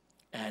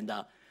 And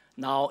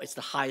now it's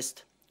the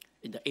highest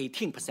in the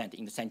 18%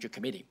 in the Central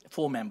Committee,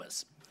 4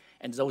 members.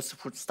 And those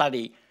who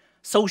study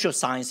social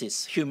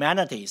sciences,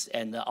 humanities,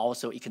 and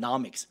also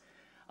economics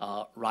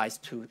rise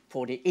to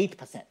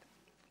 48%.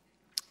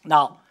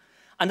 Now,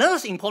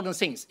 another important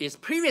thing is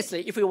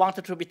previously, if you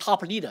wanted to be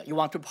top leader, you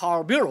want to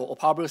Power Bureau or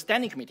Power Bureau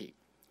Standing Committee,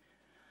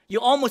 you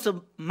almost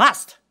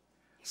must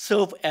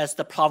serve as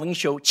the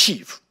provincial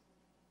chief,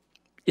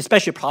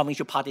 especially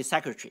provincial party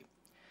secretary.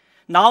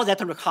 Now that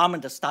the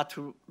requirements start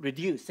to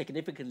reduce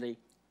significantly,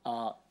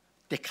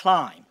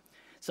 decline.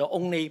 So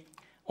only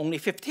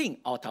 15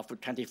 out of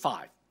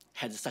 25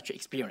 had such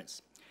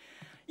experience.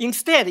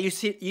 Instead, you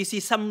see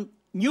some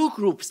new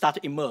groups start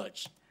to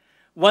emerge,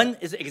 One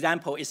is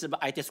example is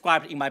I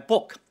described in my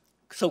book,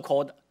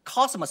 so-called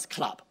Cosmos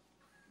Club.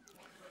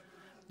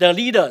 The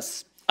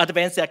leaders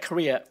advance their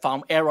career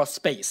from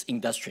aerospace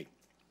industry.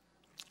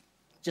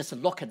 Just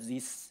look at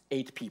these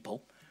 8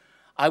 people.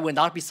 I will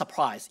not be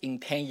surprised in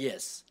 10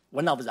 years,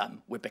 one of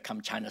them will become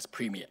China's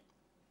premier,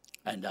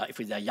 and if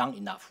they're young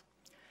enough.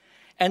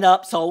 And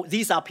so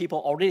these are people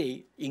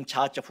already in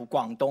charge of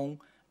Guangdong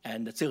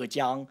and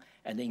Zhejiang,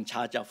 and in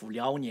charge of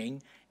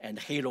Liaoning and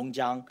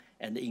Heilongjiang,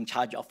 and in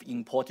charge of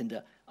important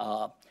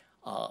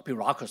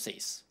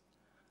bureaucracies.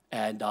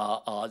 And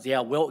they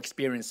are well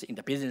experienced in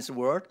the business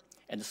world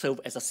and serve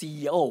as a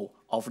CEO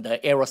of the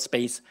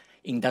aerospace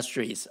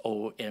industries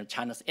or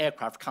China's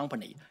aircraft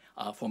company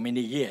for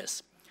many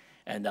years.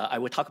 And I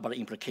will talk about the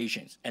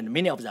implications. And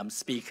many of them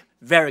speak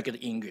very good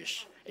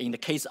English. In the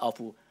case of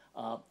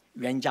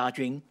Yuan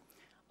Jiajun,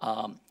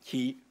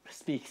 he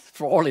speaks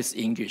flawless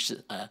English.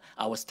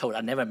 I was told,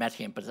 I never met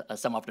him, but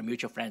some of the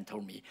mutual friends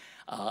told me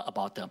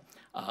about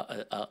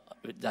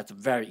that's a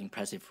very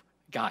impressive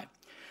guy.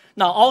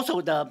 Now,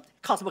 also the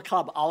Cosmos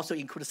Club also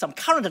includes some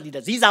current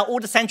leaders. These are all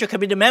the Central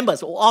Committee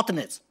members or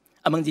alternates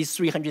among these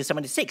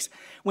 376.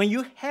 When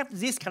you have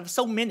this kind of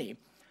so many,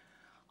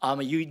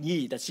 you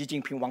need that Xi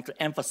Jinping wants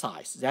to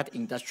emphasize that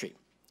industry.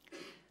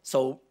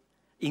 So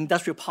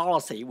industrial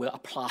policy will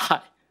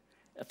apply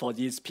for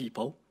these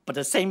people, but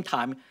at the same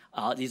time,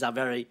 these are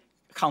very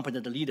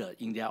competent leaders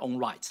in their own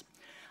rights.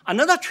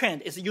 Another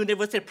trend is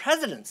university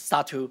presidents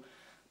start to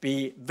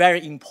be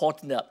very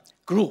important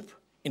group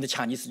in the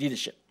Chinese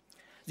leadership.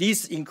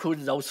 These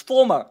include those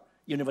former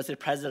university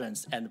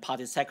presidents and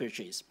party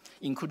secretaries,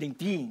 including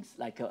deans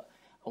like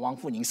Wang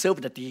Funing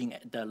served the dean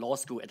at the law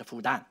school at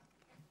Fudan.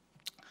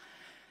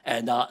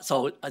 And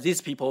so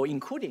these people,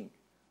 including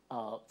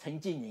Chen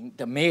Jining,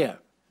 the mayor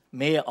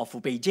of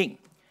Beijing,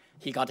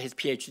 he got his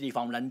PhD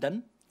from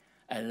London,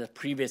 and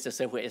previously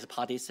served as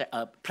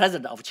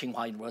president of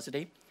Tsinghua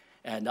University,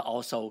 and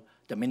also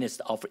the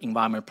Minister of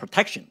Environment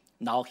Protection.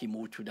 Now he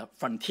moved to the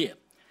frontier,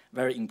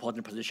 very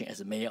important position as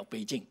the mayor of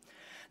Beijing.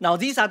 Now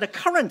these are the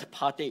current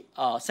party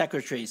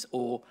secretaries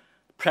or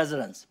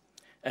presidents,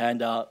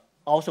 and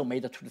also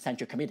made it to the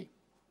Central Committee.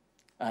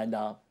 And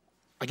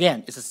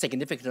again, it's a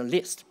significant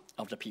list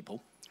of the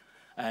people,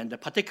 and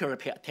particularly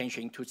pay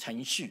attention to Chen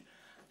Xu.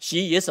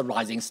 She is a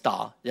rising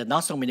star. There are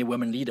not so many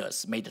women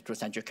leaders made it to the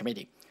Central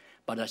Committee,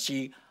 but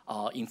she,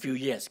 in a few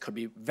years, could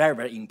be very,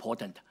 very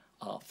important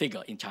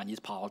figure in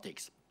Chinese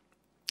politics.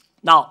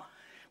 Now,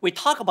 we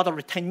talk about the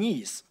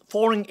returnees,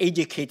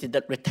 foreign-educated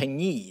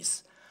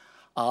returnees,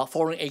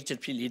 foreign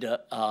agency leader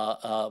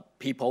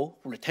people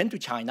who return to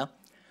China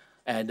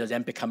and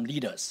then become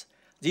leaders.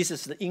 This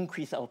is the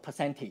increase of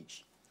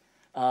percentage.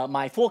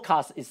 My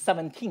forecast is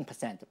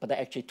 17%, but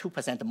actually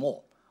 2%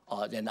 more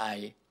than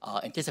I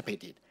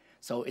anticipated.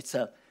 So it's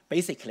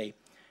basically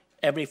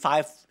every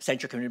 5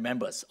 Central Committee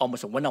members,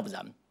 almost one of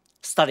them,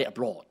 study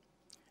abroad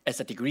as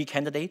a degree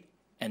candidate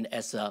and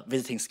as a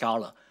visiting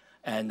scholar.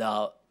 And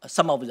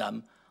some of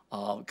them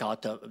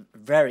got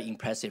very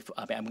impressive,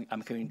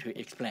 I'm going to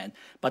explain,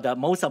 but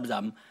most of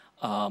them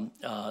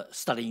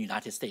study in the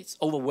United States.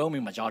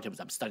 Overwhelming majority of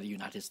them study in the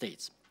United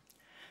States.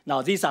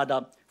 Now, these are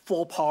the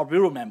 4 Power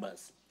Bureau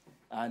members.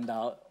 And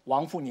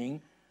Wang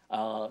Funing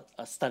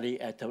studied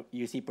at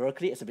UC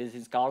Berkeley as a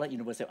visiting scholar,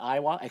 University of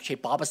Iowa. Actually,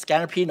 Barbara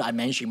Scannapino, I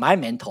mentioned, my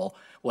mentor,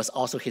 was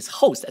also his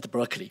host at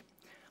Berkeley.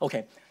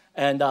 Okay,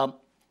 and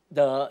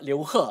the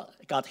Liu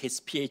He got his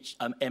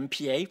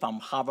MPA from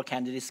Harvard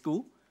Kennedy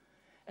School,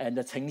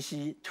 and Chen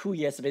Xi, 2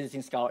 years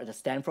visiting scholar at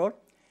Stanford,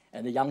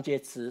 and Yang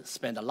Jiechi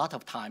spent a lot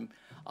of time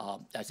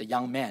as a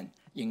young man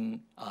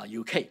in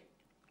UK,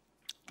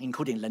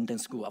 including London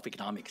School of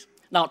Economics.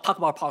 Now, talk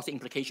about policy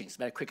implications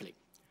very quickly.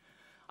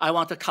 I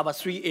want to cover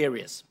 3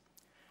 areas.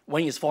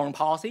 One is foreign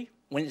policy,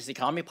 one is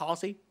economic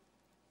policy,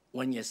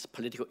 one is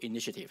political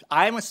initiative.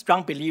 I am a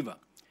strong believer.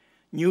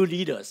 New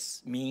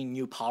leaders mean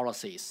new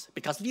policies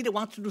because leaders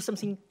want to do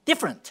something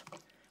different,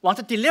 want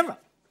to deliver.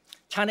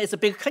 China is a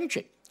big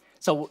country,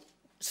 so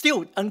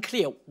still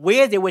unclear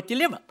where they will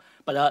deliver.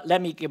 But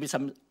let me give you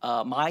some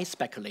my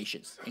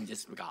speculations in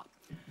this regard.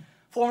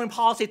 Foreign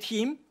policy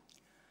team,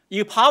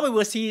 you probably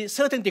will see a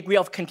certain degree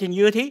of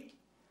continuity,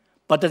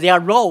 but their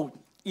role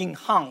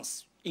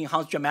enhanced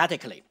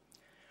dramatically.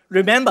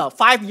 Remember,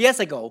 5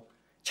 years ago,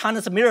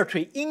 China's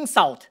military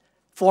insult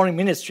foreign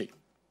ministry,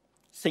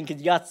 thinking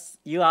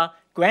you are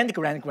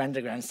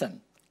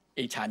grandson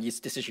in Chinese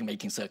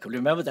decision-making circle.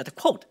 Remember that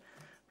quote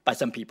by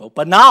some people.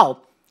 But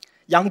now,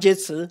 Yang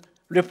Jiechi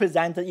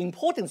represents the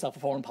importance of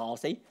foreign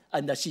policy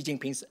under with Xi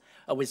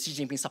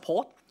Jinping's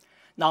support.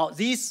 Now,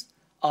 this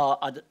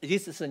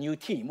is a new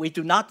team. We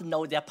do not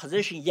know their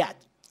position yet.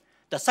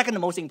 The second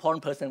most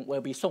important person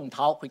will be Song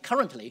Tao, who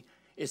currently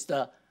is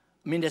the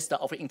Minister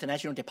of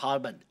International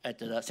Department at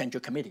the Central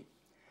Committee.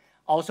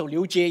 Also,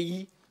 Liu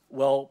Jieyi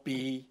will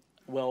be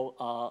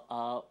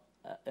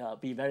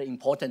very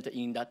important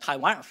in the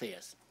Taiwan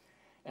affairs.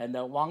 And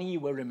Wang Yi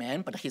will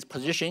remain, but his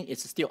position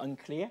is still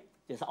unclear.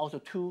 There's also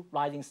 2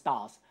 rising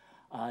stars,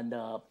 and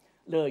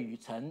Le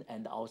Yuchen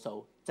and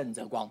also Zheng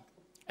Zeguang.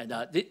 And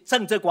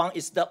Zheng Zheguang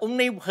is the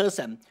only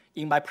person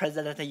in my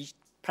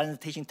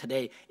presentation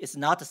today is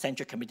not a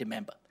Central Committee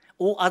member.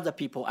 All other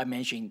people I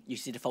mentioned, you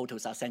see the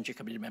photos are Central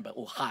Committee member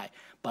or high.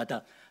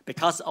 But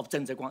because of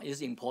Zheng Zheguang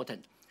is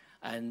important,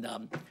 and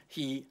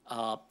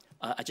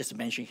I just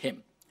mentioned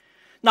him.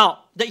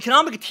 Now, the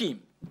economic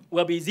team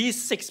will be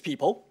these 6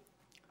 people,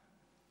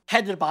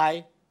 headed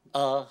by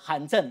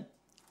Han Zheng,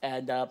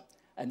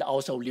 and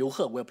also Liu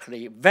He will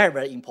play a very,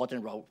 very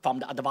important role from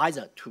the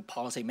advisor to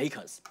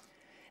policymakers.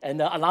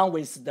 And along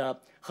with the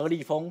He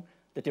Lifeng,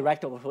 the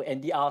director of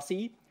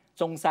NDRC,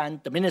 Zhong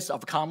San, the Minister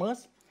of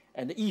Commerce,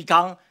 and Yi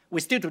Gang,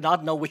 we still do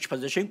not know which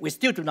position. We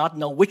still do not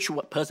know which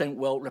person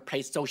will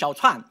replace Zhou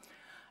Xiaochuan.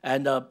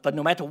 But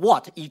no matter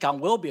what, Yi Gang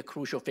will be a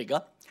crucial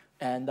figure.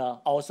 And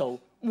also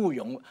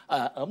Mu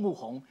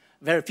Hong,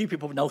 very few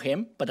people know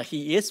him, but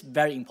he is a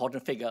very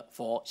important figure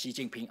for Xi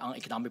Jinping on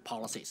economic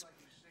policies.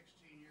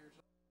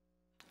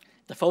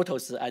 The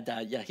photos,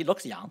 yeah, he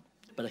looks young,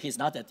 but he's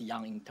not that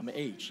young in terms of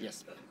age,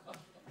 yes.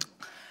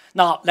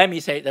 Now, let me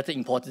say that's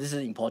important. This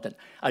is important.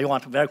 I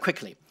want to very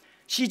quickly.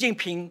 Xi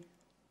Jinping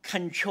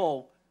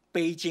control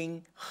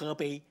Beijing,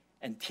 Hebei,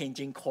 and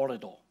Tianjin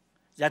corridor.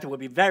 That will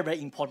be very,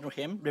 very important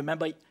to him.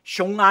 Remember,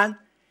 Xiong'an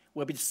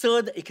will be the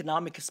 3rd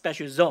economic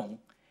special zone.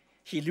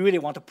 He really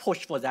want to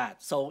push for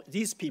that. So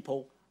these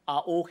people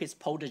are all his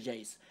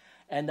proteges.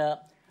 And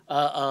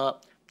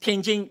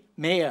Tianjin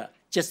mayor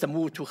just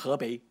moved to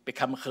Hebei,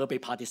 become Hebei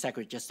Party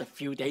secretary just a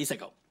few days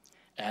ago.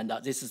 And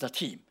this is the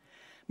team.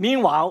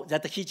 Meanwhile,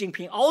 that Xi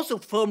Jinping also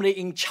firmly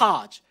in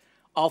charge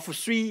of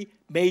 3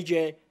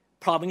 major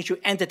provincial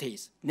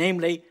entities,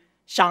 namely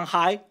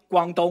Shanghai,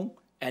 Guangdong,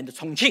 and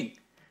Chongqing.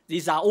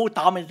 These are all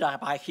dominated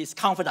by his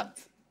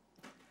confidants.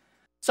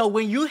 So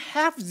when you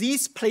have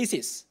these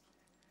places,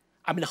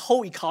 I mean, the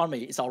whole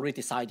economy is already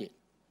decided.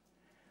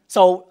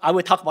 So I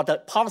will talk about the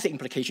policy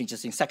implications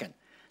just in a second.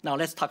 Now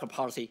let's talk about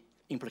policy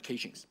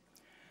implications.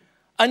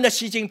 Under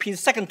Xi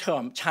Jinping's 2nd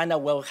term, China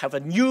will have a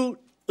new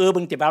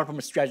urban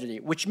development strategy,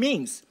 which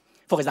means,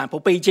 for example,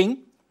 Beijing,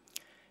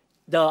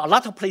 a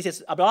lot of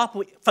places, a lot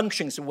of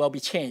functions will be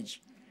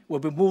changed, will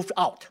be moved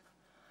out.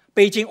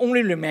 Beijing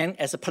only remain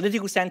as a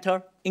political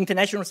center,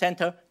 international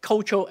center,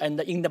 cultural and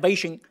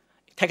innovation,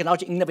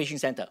 technology innovation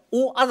center.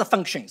 All other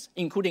functions,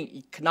 including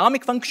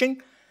economic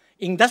function,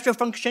 industrial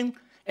function,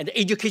 and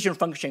education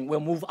function will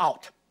move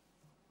out.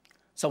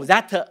 So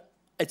that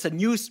it's a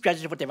new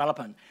strategy for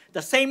development.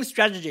 The same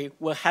strategy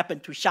will happen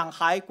to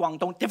Shanghai,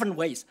 Guangdong, different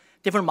ways,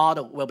 different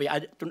model will be,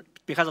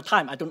 because of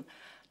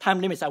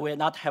time limits, I will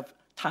not have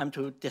time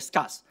to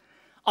discuss.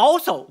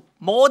 Also,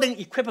 modern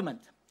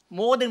equipment,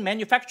 modern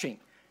manufacturing.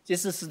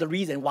 This is the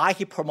reason why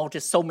he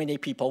promoted so many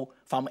people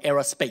from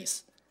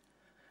aerospace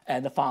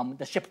and from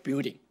the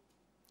shipbuilding.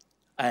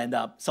 And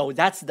so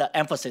that's the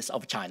emphasis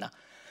of China.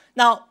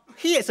 Now,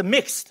 here is a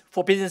mix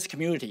for business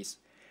communities.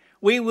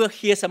 We will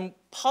hear some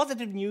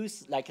positive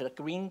news like the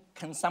green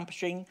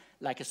consumption,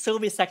 like a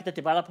service sector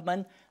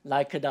development,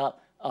 like the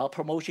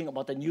promotion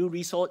about the new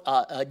resource,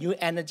 new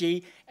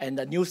energy, and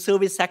the new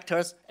service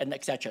sectors, and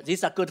etc.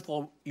 These are good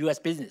for U.S.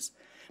 business.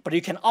 But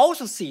you can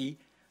also see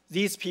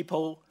these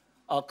people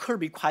could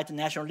be quite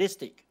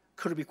nationalistic,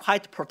 could be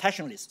quite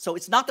protectionist. So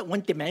it's not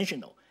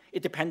one-dimensional.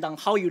 It depends on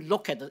how you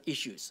look at the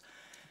issues.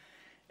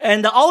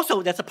 And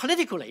also,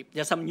 politically,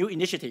 there's some new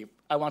initiative.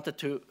 I wanted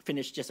to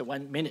finish just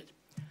 1 minute.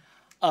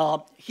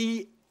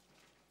 Xi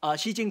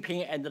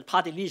Jinping and the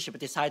party leadership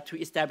decided to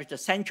establish a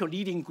central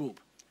leading group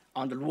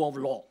on the rule of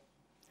law.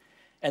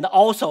 And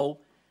also,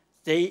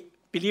 they,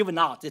 believe it or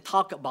not, they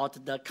talk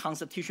about the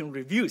constitutional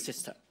review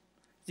system.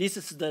 This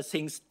is the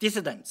things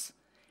dissidents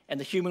and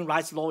the human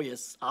rights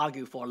lawyers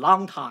argue for a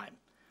long time,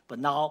 but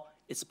now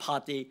it's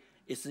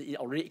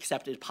already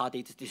accepted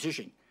party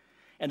decision.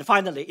 And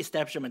finally,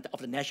 establishment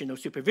of the National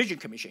Supervision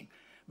Commission,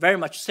 very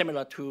much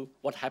similar to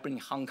what happened in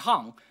Hong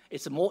Kong.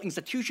 It's a more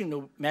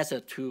institutional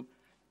method to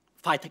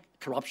fight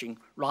corruption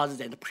rather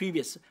than the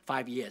previous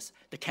 5 years,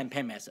 the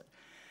campaign method.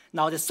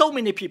 Now, there's so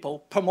many people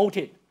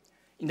promoted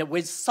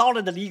with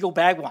solid legal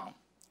background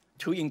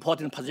to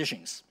important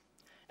positions.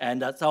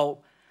 And so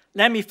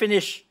let me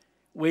finish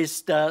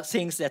with the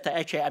things that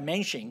actually I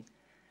mentioned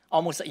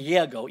almost a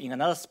year ago in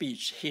another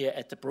speech here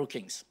at the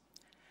Brookings.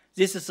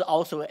 This is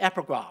also an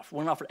epigraph,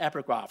 one of the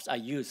epigraphs I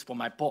use for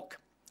my book.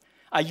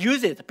 I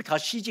use it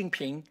because Xi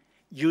Jinping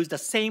used the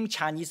same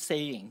Chinese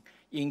saying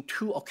in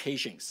 2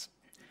 occasions.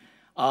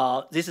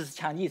 This is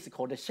Chinese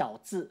called 小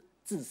智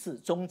治世,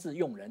中智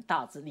用人,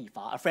大智立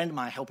法. A friend of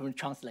mine helped me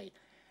translate.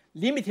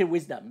 Limited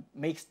wisdom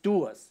makes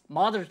doers.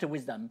 Moderate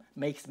wisdom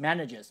makes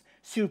managers.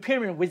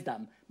 Superior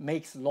wisdom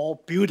makes law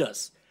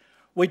builders.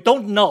 We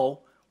don't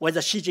know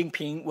whether Xi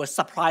Jinping will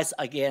surprise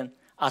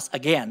us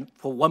again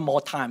for one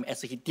more time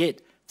as he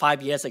did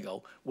 5 years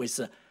ago with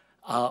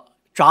a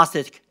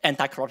drastic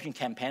anti-corruption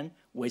campaign,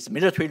 with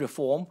military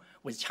reform,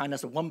 with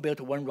China's One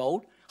Belt, One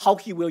Road, how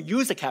he will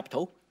use the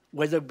capital,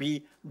 whether it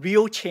be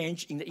real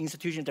change in the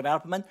institution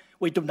development,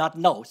 we do not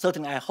know.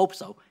 Certainly, I hope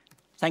so.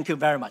 Thank you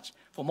very much.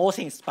 For more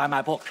things, buy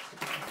my book.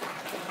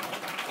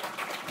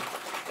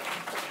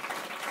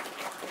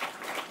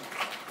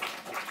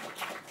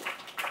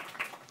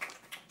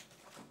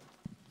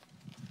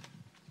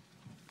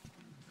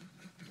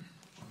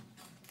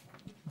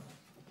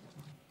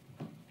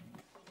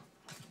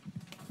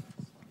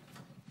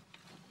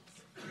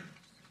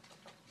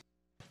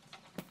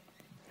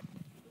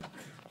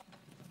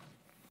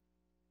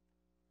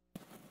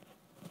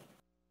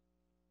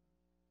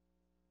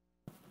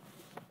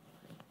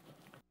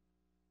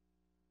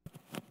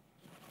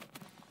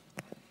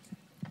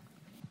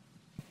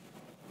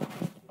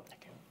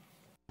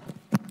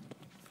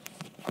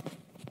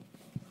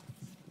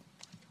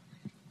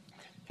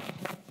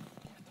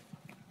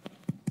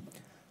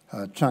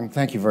 Chung,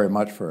 thank you very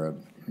much for a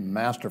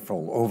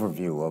masterful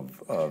overview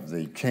of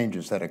the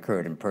changes that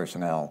occurred in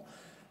personnel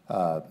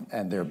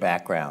and their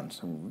backgrounds,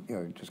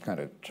 and just kind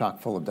of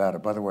chock full of data.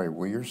 By the way,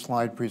 will your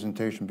slide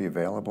presentation be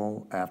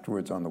available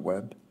afterwards on the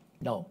web?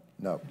 No.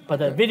 No. But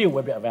the video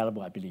will be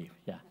available, I believe,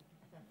 yeah.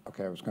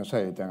 Okay, I was going to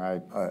say, then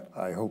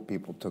I hope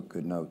people took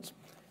good notes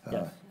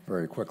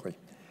very quickly.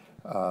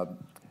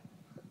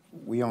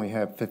 We only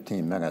have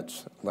 15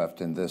 minutes left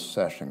in this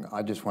session.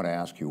 I just want to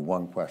ask you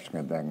one question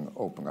and then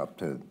open up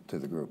to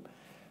the group.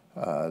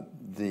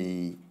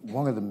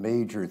 One of the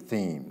major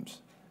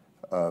themes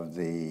of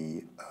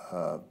the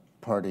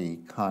party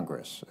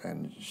Congress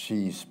and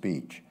Xi's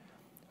speech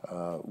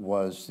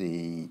was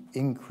the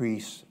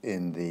increase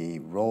in the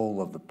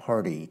role of the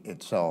party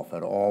itself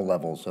at all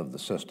levels of the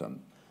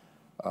system,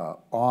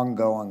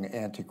 ongoing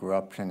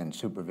anti-corruption and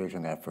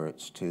supervision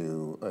efforts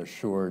to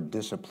assure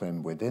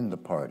discipline within the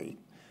party,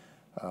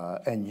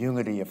 and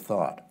unity of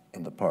thought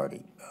in the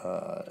party,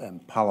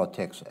 and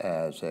politics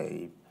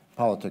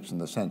in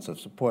the sense of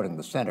supporting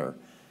the center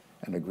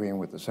and agreeing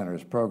with the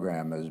center's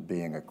program as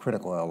being a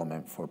critical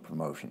element for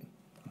promotion.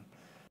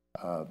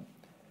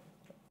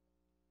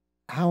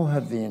 How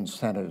have the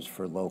incentives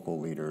for local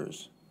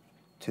leaders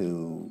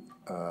to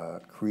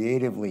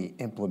creatively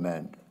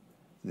implement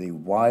the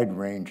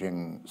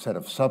wide-ranging set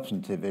of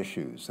substantive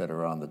issues that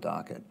are on the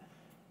docket,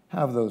 how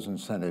have those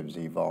incentives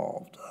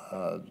evolved?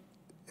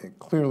 It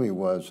clearly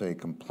was a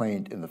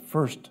complaint in the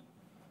first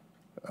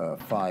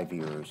 5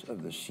 years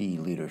of the Xi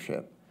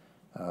leadership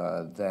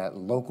that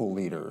local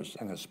leaders,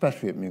 and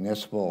especially at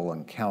municipal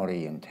and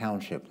county and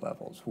township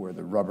levels where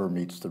the rubber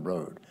meets the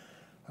road,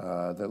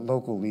 that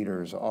local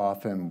leaders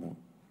often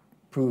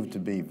proved to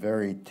be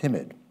very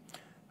timid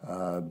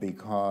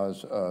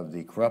because of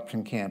the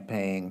corruption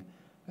campaign.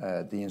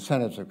 The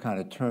incentives have kind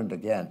of turned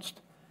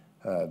against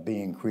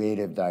being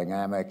creative,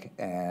 dynamic,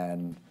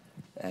 and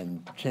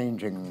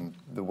changing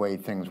the way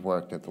things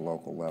worked at the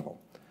local level.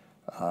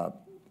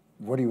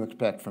 What do you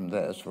expect from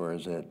this, or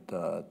is it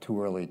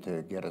too early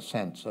to get a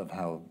sense of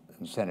how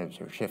incentives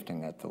are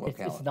shifting at the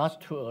localities? It's not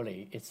too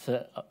early. It's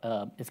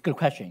a good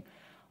question.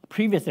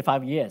 Previously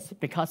 5 years,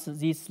 because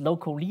these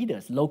local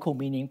leaders, local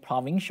meaning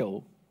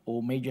provincial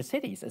or major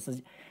cities,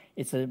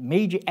 it's a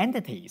major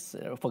entities.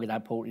 For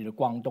example,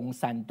 Guangdong,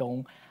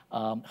 Shandong,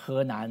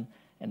 Henan,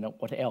 and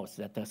what else?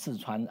 That the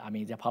Sichuan, I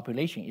mean, their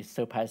population is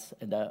surpassed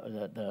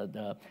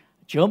the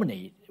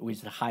Germany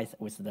with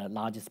the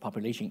largest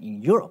population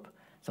in Europe.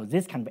 So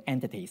this kind of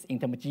entities, in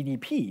terms of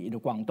GDP,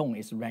 Guangdong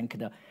is ranked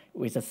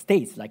with the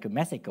states like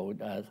Mexico,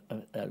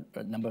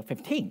 number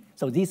 15.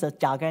 So these are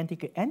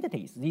gigantic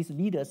entities. These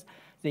leaders,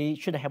 they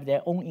should have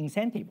their own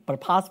incentive.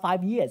 But the past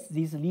 5 years,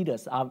 these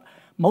leaders are,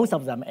 most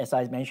of them, as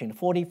I mentioned,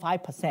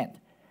 45%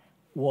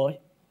 were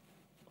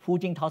Hu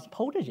Jintao's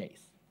proteges.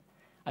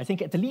 I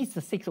think at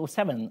least 6 or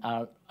 7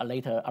 are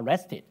later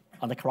arrested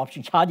on the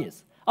corruption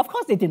charges. Of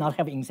course, they did not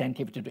have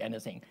incentive to do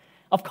anything.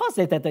 Of course,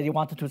 they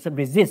wanted to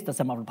resist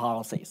some of the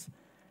policies,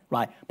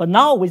 right? But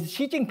now with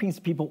Xi Jinping's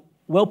people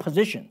well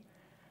positioned,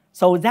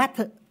 so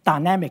that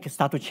dynamic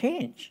start to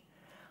change,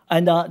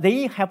 and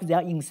they have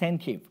their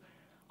incentive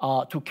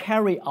to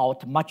carry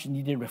out much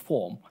needed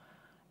reform,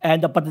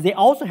 but they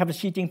also have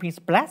Xi Jinping's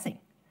blessing.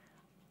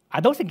 I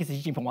don't think Xi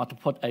Jinping wants to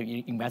put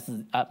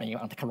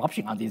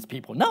anti-corruption on these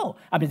people. No,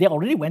 I mean they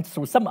already went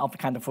through some of the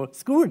kind of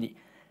scrutiny.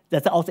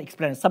 That also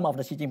explains some of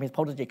the Xi Jinping's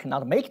protege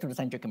cannot make it to the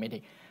Central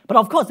Committee. But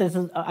of course, this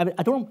is,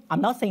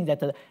 I'm not saying that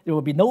there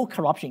will be no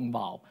corruption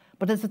involved,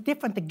 but it's a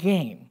different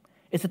game.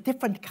 It's a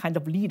different kind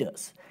of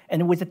leaders,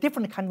 and with a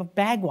different kind of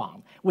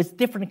background, with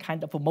different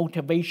kind of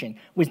motivation,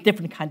 with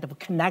different kind of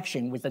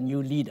connection with the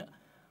new leader.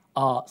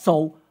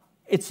 So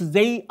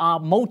they are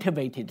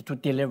motivated to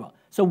deliver.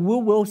 So we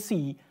will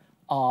see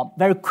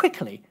very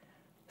quickly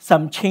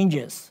some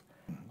changes,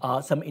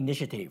 some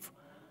initiative.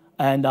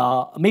 And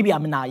maybe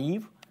I'm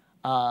naive,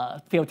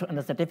 fail to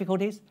understand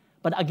difficulties.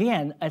 But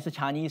again, as the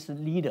Chinese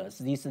leaders,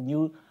 these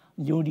new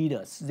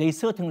leaders, they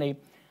certainly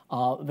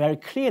very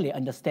clearly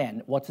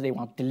understand what they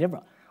want to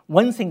deliver.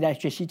 One thing that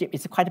Xi Jinping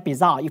is quite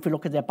bizarre. If you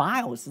look at their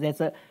bios,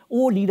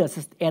 all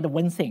leaders add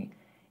one thing.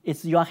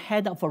 It's your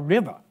head of a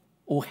river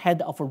or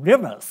head of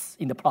rivers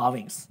in the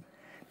province.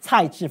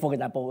 Cai Zhi, for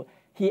example,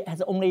 he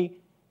has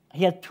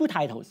 2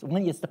 titles.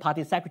 One is the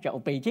party secretary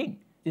of Beijing.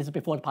 This is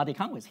before the party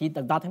congress. He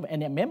does not have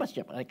any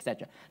membership,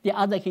 etc. The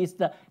other, he's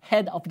the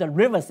head of the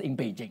rivers in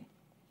Beijing.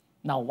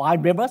 Now, why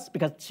rivers?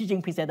 Because Xi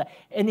Jinping said that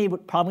any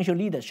provincial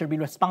leader should be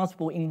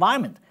responsible for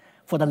environment,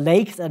 for the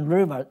lakes and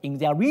rivers in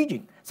their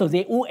region. So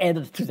they all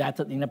added to that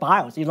in the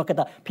bios. You look at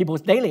the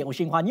People's Daily or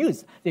Xinhua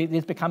News,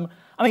 it's become,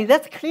 I mean,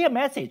 that's a clear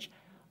message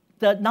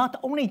that not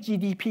only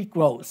GDP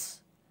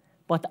grows,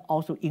 but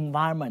also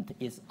environment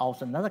is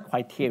also another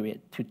criteria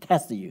to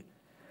test you.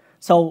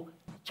 So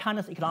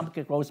China's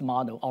economic growth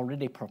model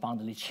already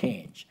profoundly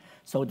changed.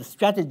 So the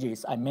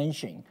strategies I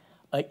mentioned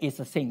is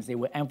the things they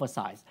will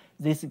emphasize.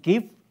 This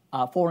give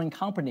foreign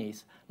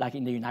companies, like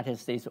in the United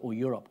States or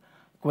Europe,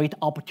 great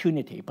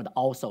opportunity, but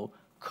also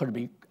could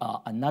be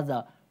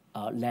another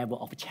level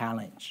of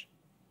challenge.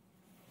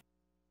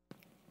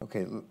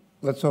 Okay,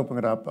 let's open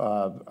it up.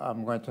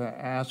 I'm going to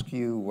ask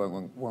you,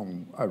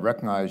 when I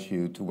recognize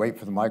you, to wait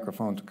for the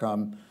microphone to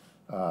come.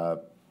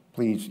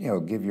 Please,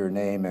 give your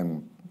name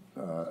and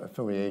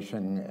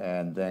affiliation,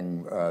 and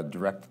then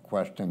direct the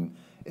question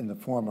in the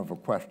form of a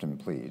question,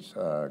 please,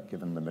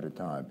 given limited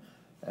time.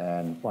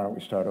 And why don't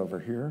we start over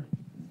here?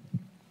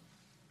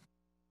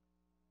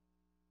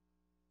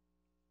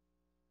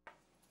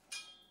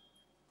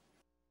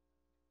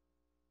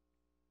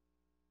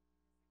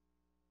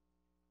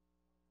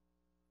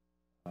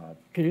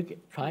 Could you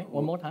try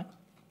one more time?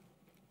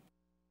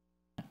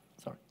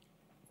 Sorry.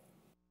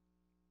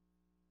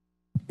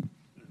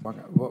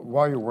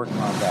 While you're working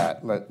on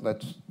that,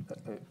 let's.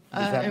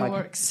 It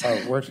works. Oh,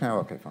 it works now?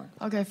 Okay, fine.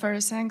 Okay,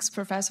 first, thanks,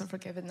 Professor, for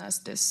giving us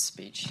this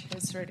speech.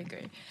 It's really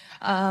great.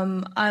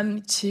 I'm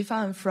Qi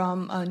Fan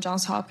from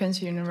Johns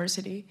Hopkins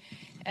University.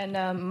 And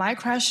my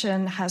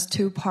question has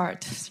two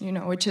parts,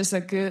 which is a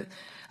good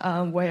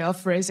way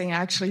of raising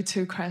actually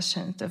two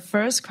questions. The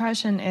first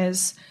question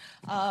is,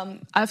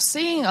 I've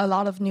seen a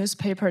lot of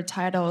newspaper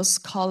titles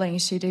calling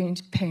Xi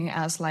Jinping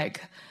as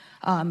like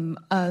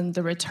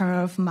the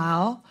return of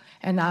Mao,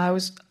 and I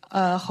was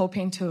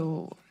hoping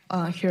to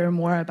hear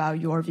more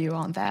about your view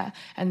on that.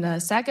 And the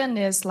second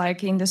is,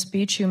 like in the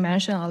speech you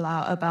mentioned a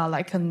lot about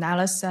like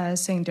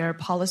analyzing their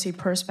policy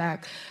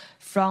perspective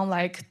from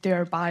like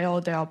their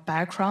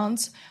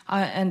backgrounds,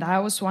 and I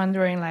was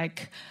wondering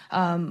like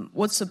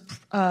what's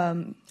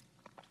the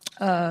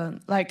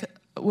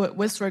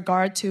with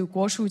regard to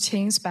Guo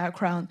Shuqing's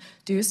background,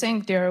 do you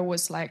think there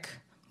was like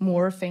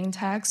more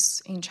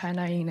fintechs in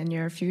China in the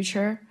near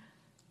future?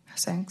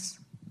 Thanks.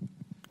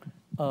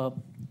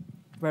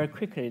 Very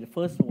quickly, the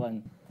first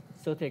one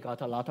certainly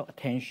got a lot of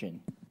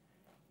attention,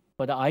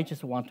 but I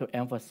just want to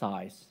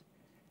emphasize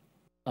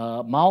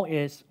Mao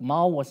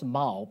was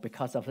Mao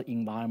because of the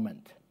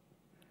environment.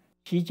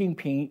 Xi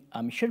Jinping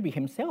should be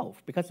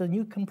himself because of a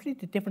new,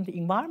 completely different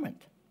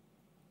environment.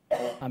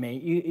 I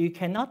mean, you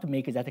cannot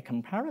make that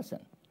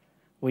comparison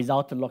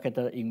without looking at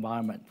the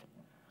environment.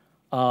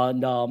 And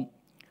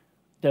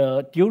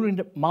during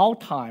the Mao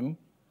time,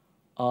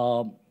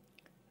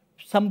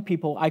 some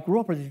people, I grew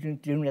up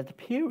during that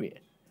period,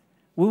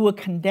 we will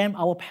condemn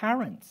our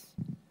parents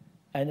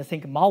and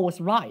think Mao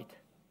was right.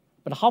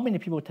 But how many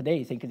people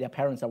today think their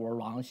parents were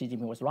wrong, Xi Jinping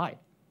was right?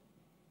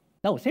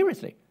 No,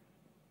 seriously.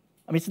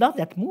 I mean, it's not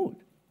that mood.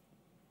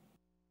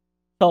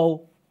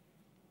 So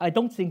I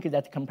don't think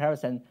that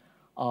comparison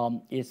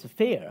is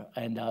fair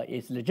and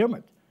is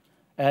legitimate.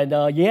 And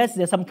yes,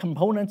 there's some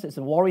components that's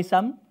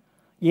worrisome.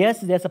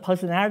 Yes, there's a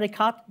personality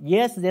cut.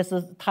 Yes, there's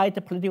a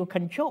tight political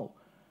control.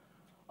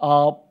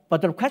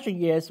 But the question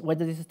is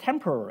whether this is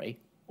temporary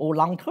or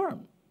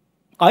long-term.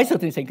 I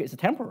certainly think it's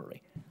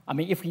temporary. I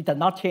mean, if he does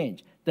not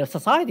change, the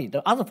society,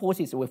 the other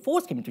forces will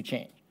force him to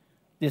change.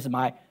 This is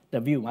the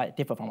view might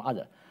differ from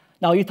others.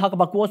 Now, you talk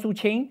about Guo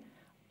Shuqing,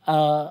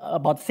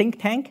 about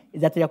think tank.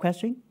 Is that your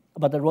question?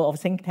 About the role of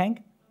think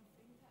tank?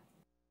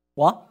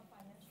 What?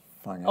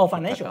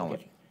 Financial.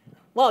 Okay.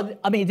 Well,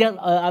 I mean,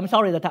 I'm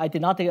sorry that I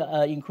did not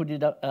include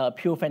the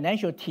pure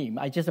financial team.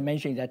 I just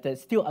mentioned that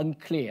it's still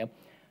unclear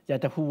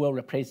that who will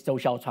replace Zhou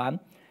Xiaochuan.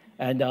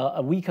 And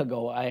a week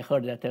ago, I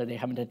heard that they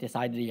haven't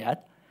decided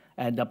yet.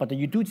 But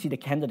you do see the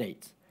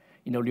candidates,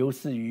 Liu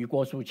Siyu,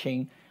 Guo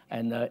Shuqing,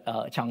 and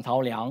Chang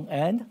Caoliang,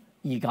 and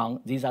Yi Gang.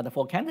 These are the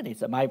four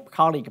candidates. My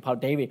colleague, Paul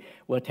David,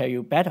 will tell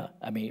you better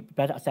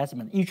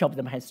assessment. Each of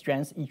them has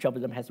strengths, each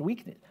of them has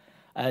weakness.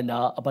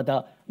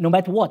 But no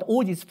matter what,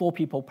 all these four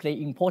people play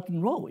an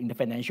important role in the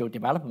financial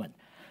development.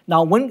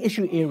 Now, one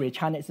issue area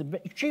China is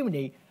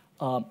extremely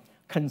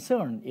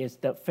concerned is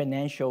the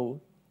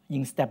financial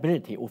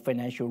instability or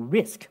financial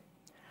risk.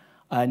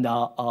 And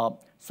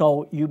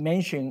so you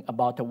mentioned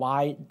about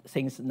why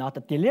things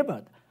not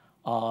delivered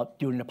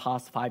during the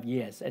past 5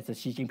 years as the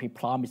Xi Jinping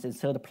promised in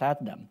third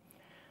platinum.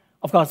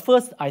 Of course,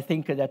 first, I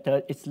think that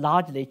it's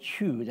largely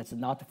true that it's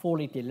not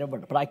fully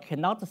delivered, but I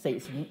cannot say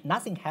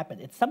nothing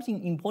happened. It's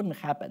something important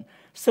happened.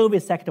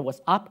 Service sector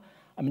was up.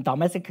 I mean,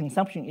 domestic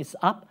consumption is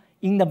up.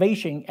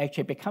 Innovation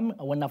actually become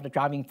one of the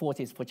driving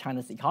forces for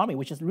China's economy,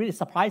 which has really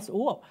surprised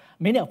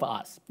many of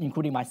us,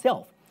 including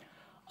myself.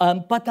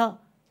 But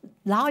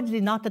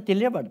largely not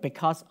delivered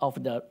because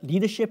of the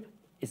leadership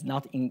is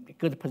not in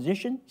good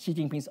position. Xi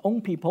Jinping's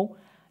own people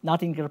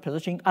not in good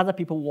position. Other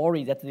people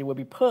worry that they will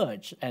be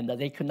purged and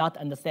they could not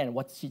understand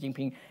what Xi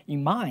Jinping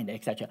in mind,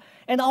 etc.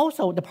 And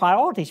also the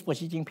priorities for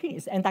Xi Jinping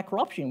is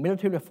anti-corruption,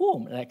 military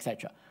reform,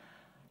 etc.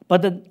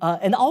 But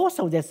and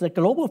also there's a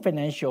global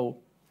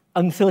financial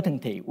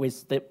uncertainty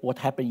with what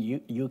happened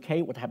in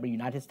UK, what happened in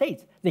the United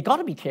States. They got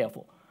to be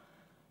careful.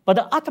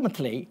 But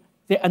ultimately,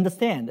 they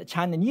understand that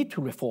China needs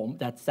to reform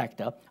that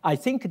sector. I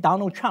think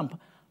Donald Trump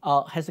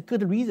has a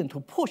good reason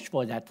to push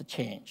for that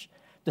change.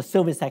 The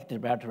service sector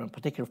development,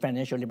 particularly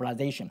financial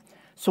liberalization.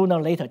 Sooner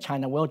or later,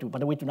 China will do,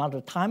 but we do not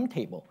have a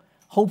timetable.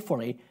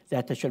 Hopefully,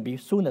 that should be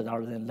sooner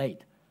rather than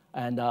late.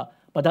 And,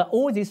 but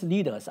all these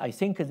leaders, I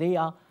think they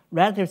are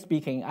relatively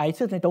speaking, I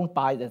certainly don't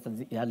buy that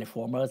these are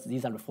reformers,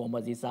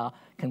 these are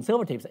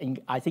conservatives.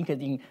 I think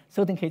in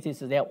certain cases,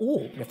 they're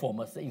all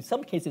reformers. In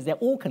some cases, they're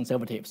all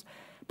conservatives.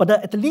 But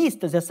at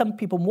least there's some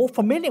people more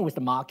familiar with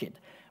the market,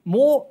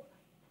 more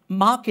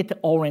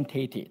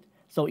market-orientated.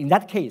 So in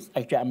that case,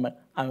 actually,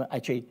 I'm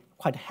actually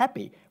quite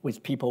happy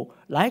with people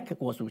like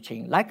Guo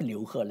Shuqing, like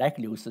Liu He, like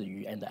Liu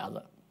Siyu, and the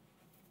other.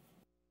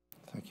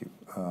 Thank you.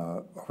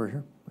 Over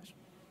here, please.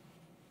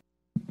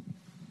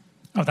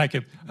 Oh, thank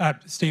you.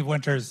 Steve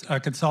Winters,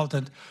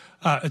 consultant.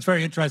 It's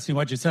very interesting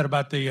what you said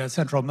about the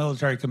Central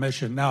Military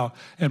Commission. Now,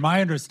 in my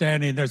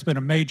understanding, there's been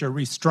a major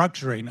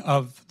restructuring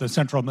of the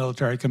Central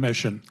Military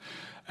Commission.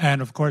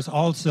 And of course,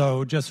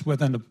 also, just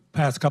within the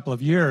past couple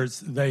of years,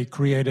 they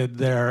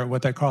created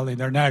what they're calling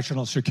their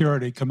National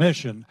Security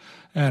Commission.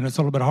 And it's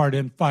a little bit hard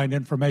to find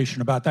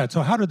information about that.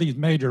 So how do these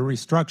major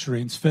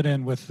restructurings fit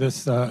in with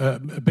this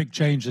big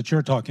change that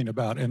you're talking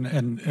about,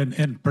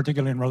 and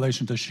particularly in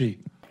relation to Xi?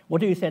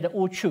 What you said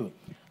all true.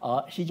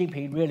 Xi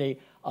Jinping really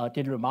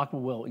did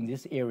remarkable well in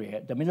this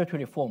area. The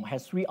military reform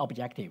has three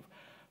objectives.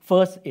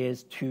 First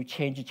is to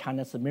change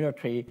China's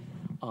military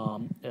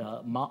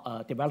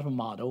development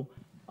model,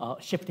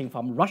 shifting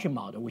from Russian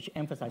model, which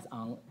emphasized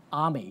on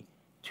army,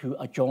 to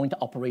a joint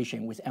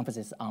operation with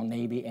emphasis on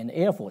Navy and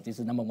Air Force. This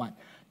is number one.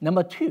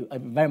 Number two, a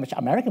very much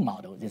American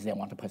model, this they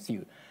want to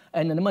pursue.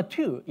 And number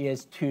two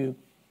is to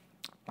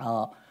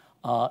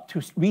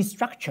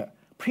restructure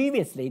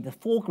previously the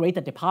four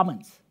greater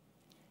departments,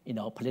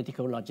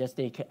 political,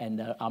 logistic,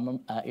 and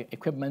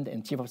equipment,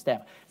 and chief of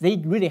staff. They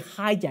really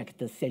hijacked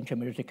the Central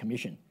Military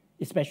Commission,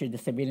 especially the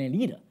civilian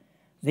leader.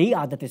 They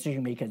are the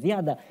decision makers. They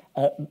are the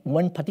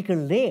one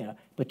particular layer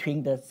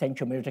between the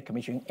Central Military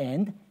Commission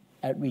and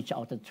reach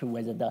out to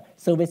whether the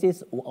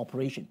services or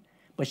operation.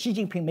 But Xi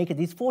Jinping made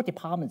these four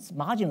departments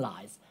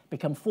marginalized,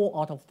 become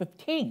 4 out of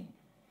 15.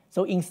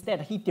 So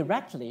instead, he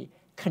directly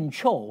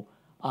control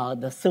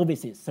the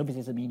services.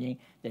 Services meaning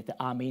that the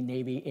Army,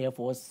 Navy, Air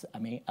Force,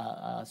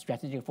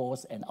 strategic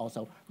force, and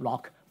also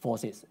ROC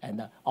forces,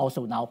 and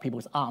also now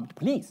people's armed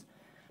police.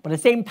 But at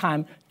the same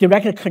time,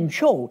 directly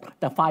control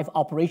the 5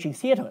 operation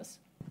theaters.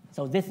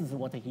 So this is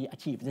what he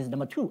achieved. This is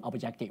number 2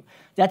 objective.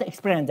 That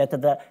explains that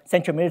the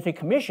Central Military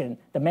Commission,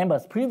 the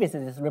members previously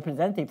is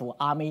representative for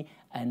Army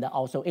and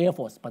also Air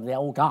Force, but they're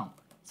all gone.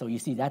 So you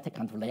see that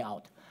kind of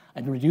layout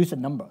and reduce the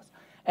numbers.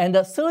 And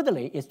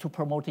thirdly is to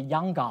promote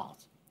young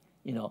guards,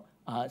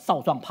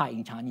 少壮派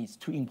in Chinese,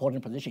 2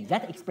 important positions.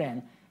 That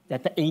explains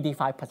that the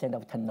 85%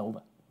 of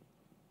turnover.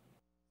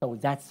 So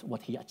that's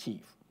what he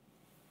achieved.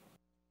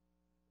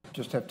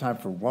 Just have time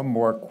for one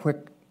more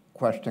quick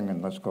question,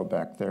 and let's go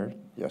back there.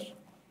 Yes.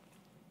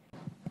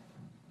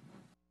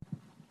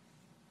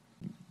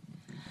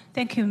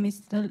 Thank you,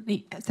 Mr.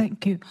 Li.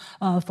 Thank you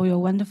for your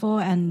wonderful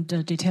and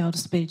detailed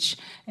speech.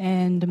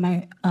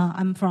 And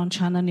I'm from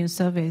China News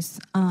Service.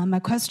 My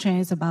question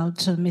is about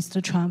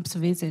Mr. Trump's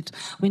visit.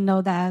 We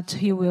know that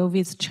he will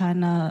visit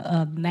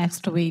China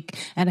next week,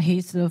 and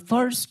he's the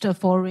first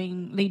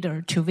foreign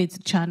leader to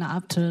visit China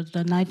after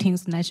the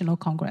 19th National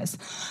Congress.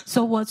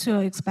 So what's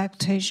your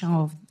expectation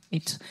of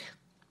it?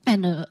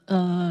 And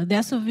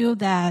there's a view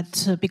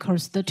that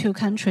because the two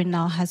countries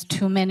now has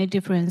too many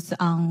differences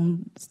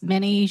on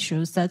many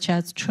issues, such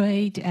as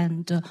trade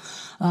and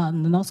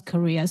North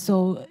Korea,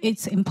 so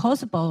it's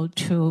impossible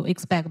to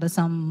expect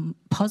some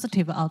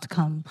positive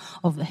outcome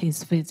of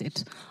his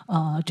visit.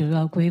 Do you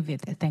agree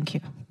with it? Thank you.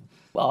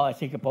 Well, I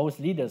think both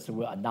leaders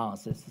will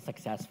announce it's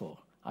successful.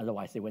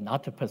 Otherwise, they will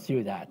not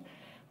pursue that.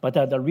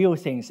 But the real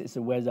thing is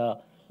whether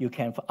you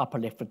can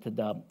uplift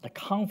the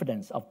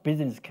confidence of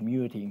business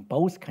community in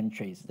both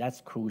countries.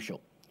 That's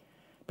crucial.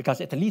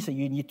 Because at least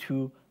you need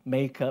to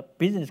make a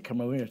business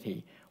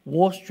community,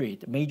 Wall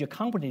Street, major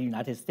companies in the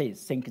United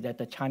States think that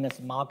the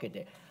China's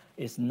market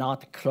is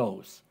not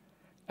closed.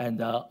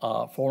 And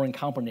foreign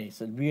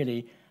companies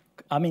really,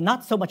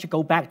 not so much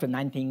go back to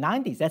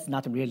 1990s, that's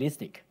not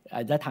realistic.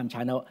 At that time,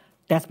 China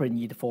desperately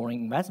needed foreign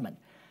investment.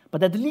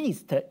 But at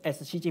least,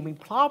 as Xi Jinping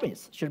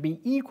promised, should be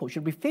equal,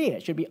 should be fair,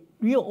 should be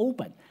real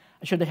open,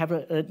 should have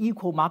an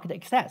equal market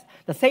access.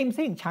 The same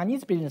thing,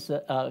 Chinese business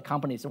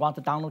companies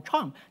want Donald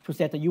Trump to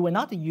say that you will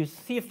not use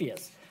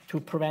CFIUS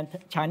to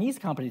prevent Chinese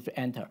companies to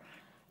enter.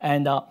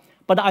 And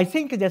but I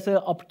think there's an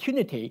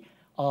opportunity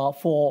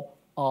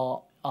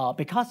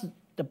because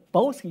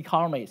both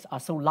economies are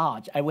so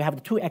large. And we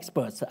have 2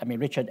 experts,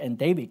 Richard and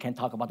David can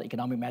talk about the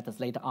economic matters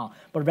later on.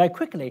 But very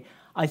quickly,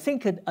 I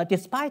think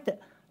despite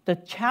the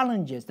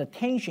challenges, the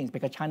tensions,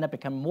 because China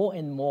become more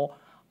and more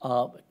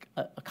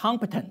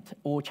competent,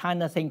 or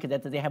China think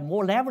that they have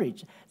more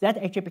leverage, that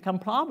actually become a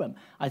problem.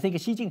 I think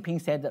Xi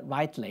Jinping said that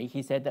rightly.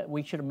 He said that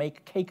we should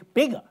make cake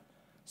bigger.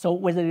 So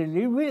whether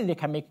they really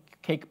can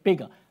make cake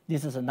bigger,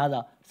 this is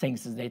another thing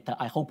that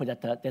I hope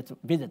that that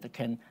visit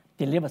can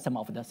deliver some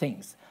of the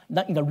things,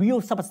 not in the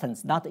real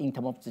substance, not in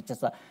terms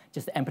of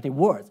just empty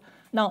words.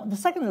 Now, the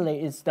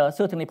secondly is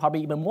certainly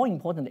probably even more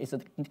important is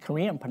the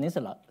Korean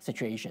Peninsula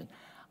situation.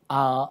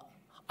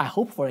 I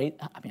hope for it.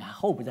 I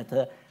hope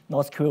that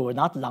North Korea will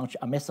not launch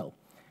a missile.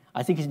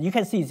 I think you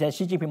can see that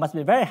Xi Jinping must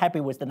be very happy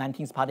with the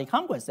 19th Party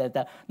Congress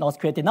that North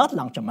Korea did not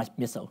launch a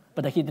missile,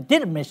 but he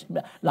did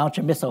launch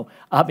a missile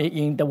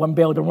in the One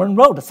Belt, One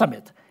Road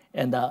Summit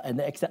and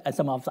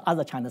some of the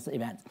other China's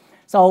events.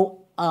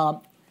 So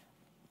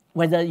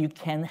whether you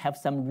can have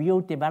some real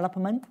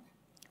development,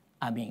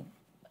 I mean,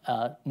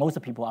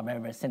 most people are very,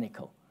 very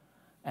cynical.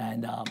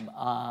 And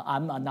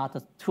I'm not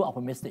too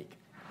optimistic.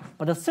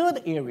 But the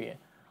third area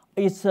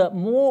is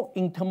more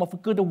in terms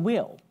of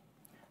goodwill,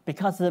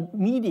 because the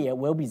media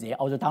will be there,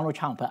 although Donald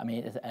Trump, I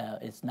mean,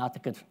 is not a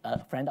good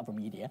friend of the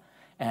media.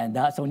 And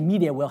so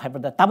media will have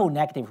the double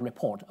negative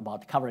report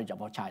about coverage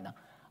about China,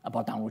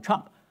 about Donald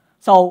Trump.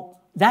 So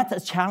that's a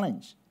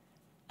challenge.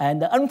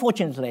 And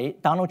unfortunately,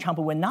 Donald Trump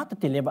will not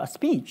deliver a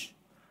speech.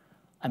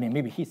 I mean,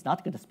 maybe he's not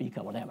a good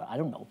speaker or whatever, I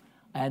don't know.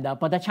 And,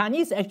 but the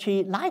Chinese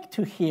actually like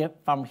to hear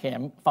from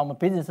him, from a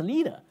business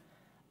leader.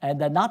 And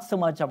not so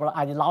much of an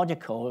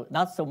ideological,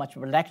 not so much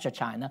of a lecture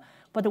China,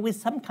 but with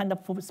some kind of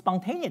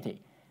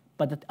spontaneity.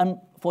 But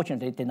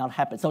unfortunately, it did not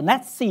happen. So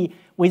let's see,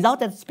 without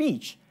that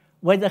speech,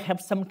 whether have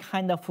some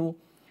kind of,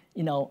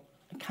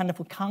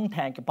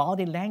 contact,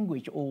 body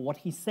language, or what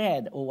he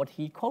said, or what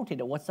he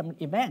quoted, or what some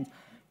event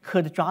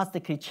could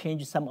drastically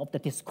change some of the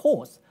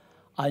discourse.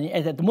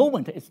 At the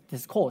moment, its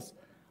discourse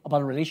about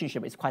the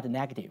relationship is quite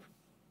negative.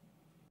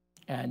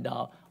 And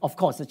of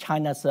course,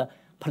 China's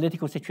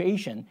political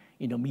situation,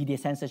 media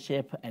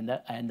censorship,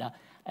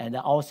 and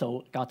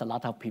also got a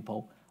lot of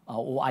people,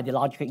 or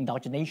ideological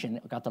indoctrination,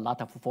 got a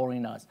lot of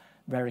foreigners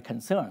very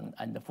concerned,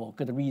 and for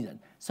good reason.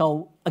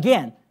 So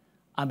again,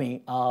 I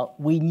mean,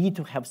 we need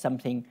to have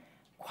something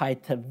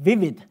quite a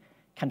vivid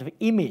kind of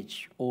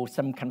image, or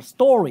some kind of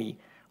story,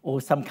 or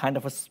some kind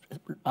of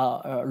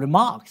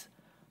remarks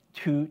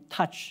to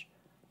touch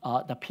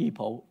the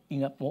people.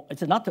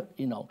 It's not,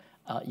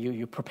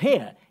 you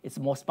prepare, it's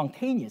more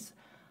spontaneous.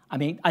 I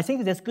mean, I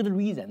think there's good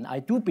reason. I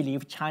do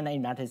believe China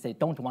and the United States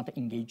don't want to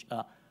engage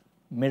a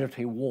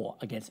military war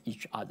against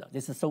each other.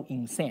 This is so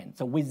insane.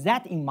 So with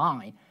that in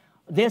mind,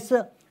 there's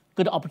a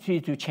good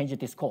opportunity to change the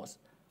discourse.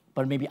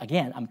 But maybe,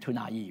 again, I'm too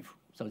naive.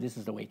 So this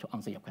is the way to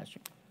answer your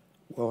question.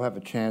 We'll have a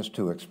chance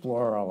to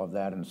explore all of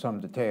that in some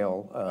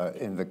detail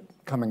in the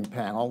coming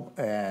panel.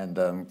 And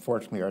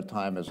unfortunately, our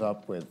time is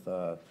up with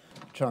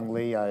Chung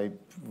Lee. I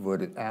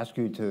would ask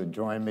you to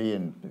join me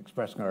in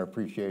expressing our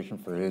appreciation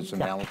for his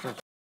analysis.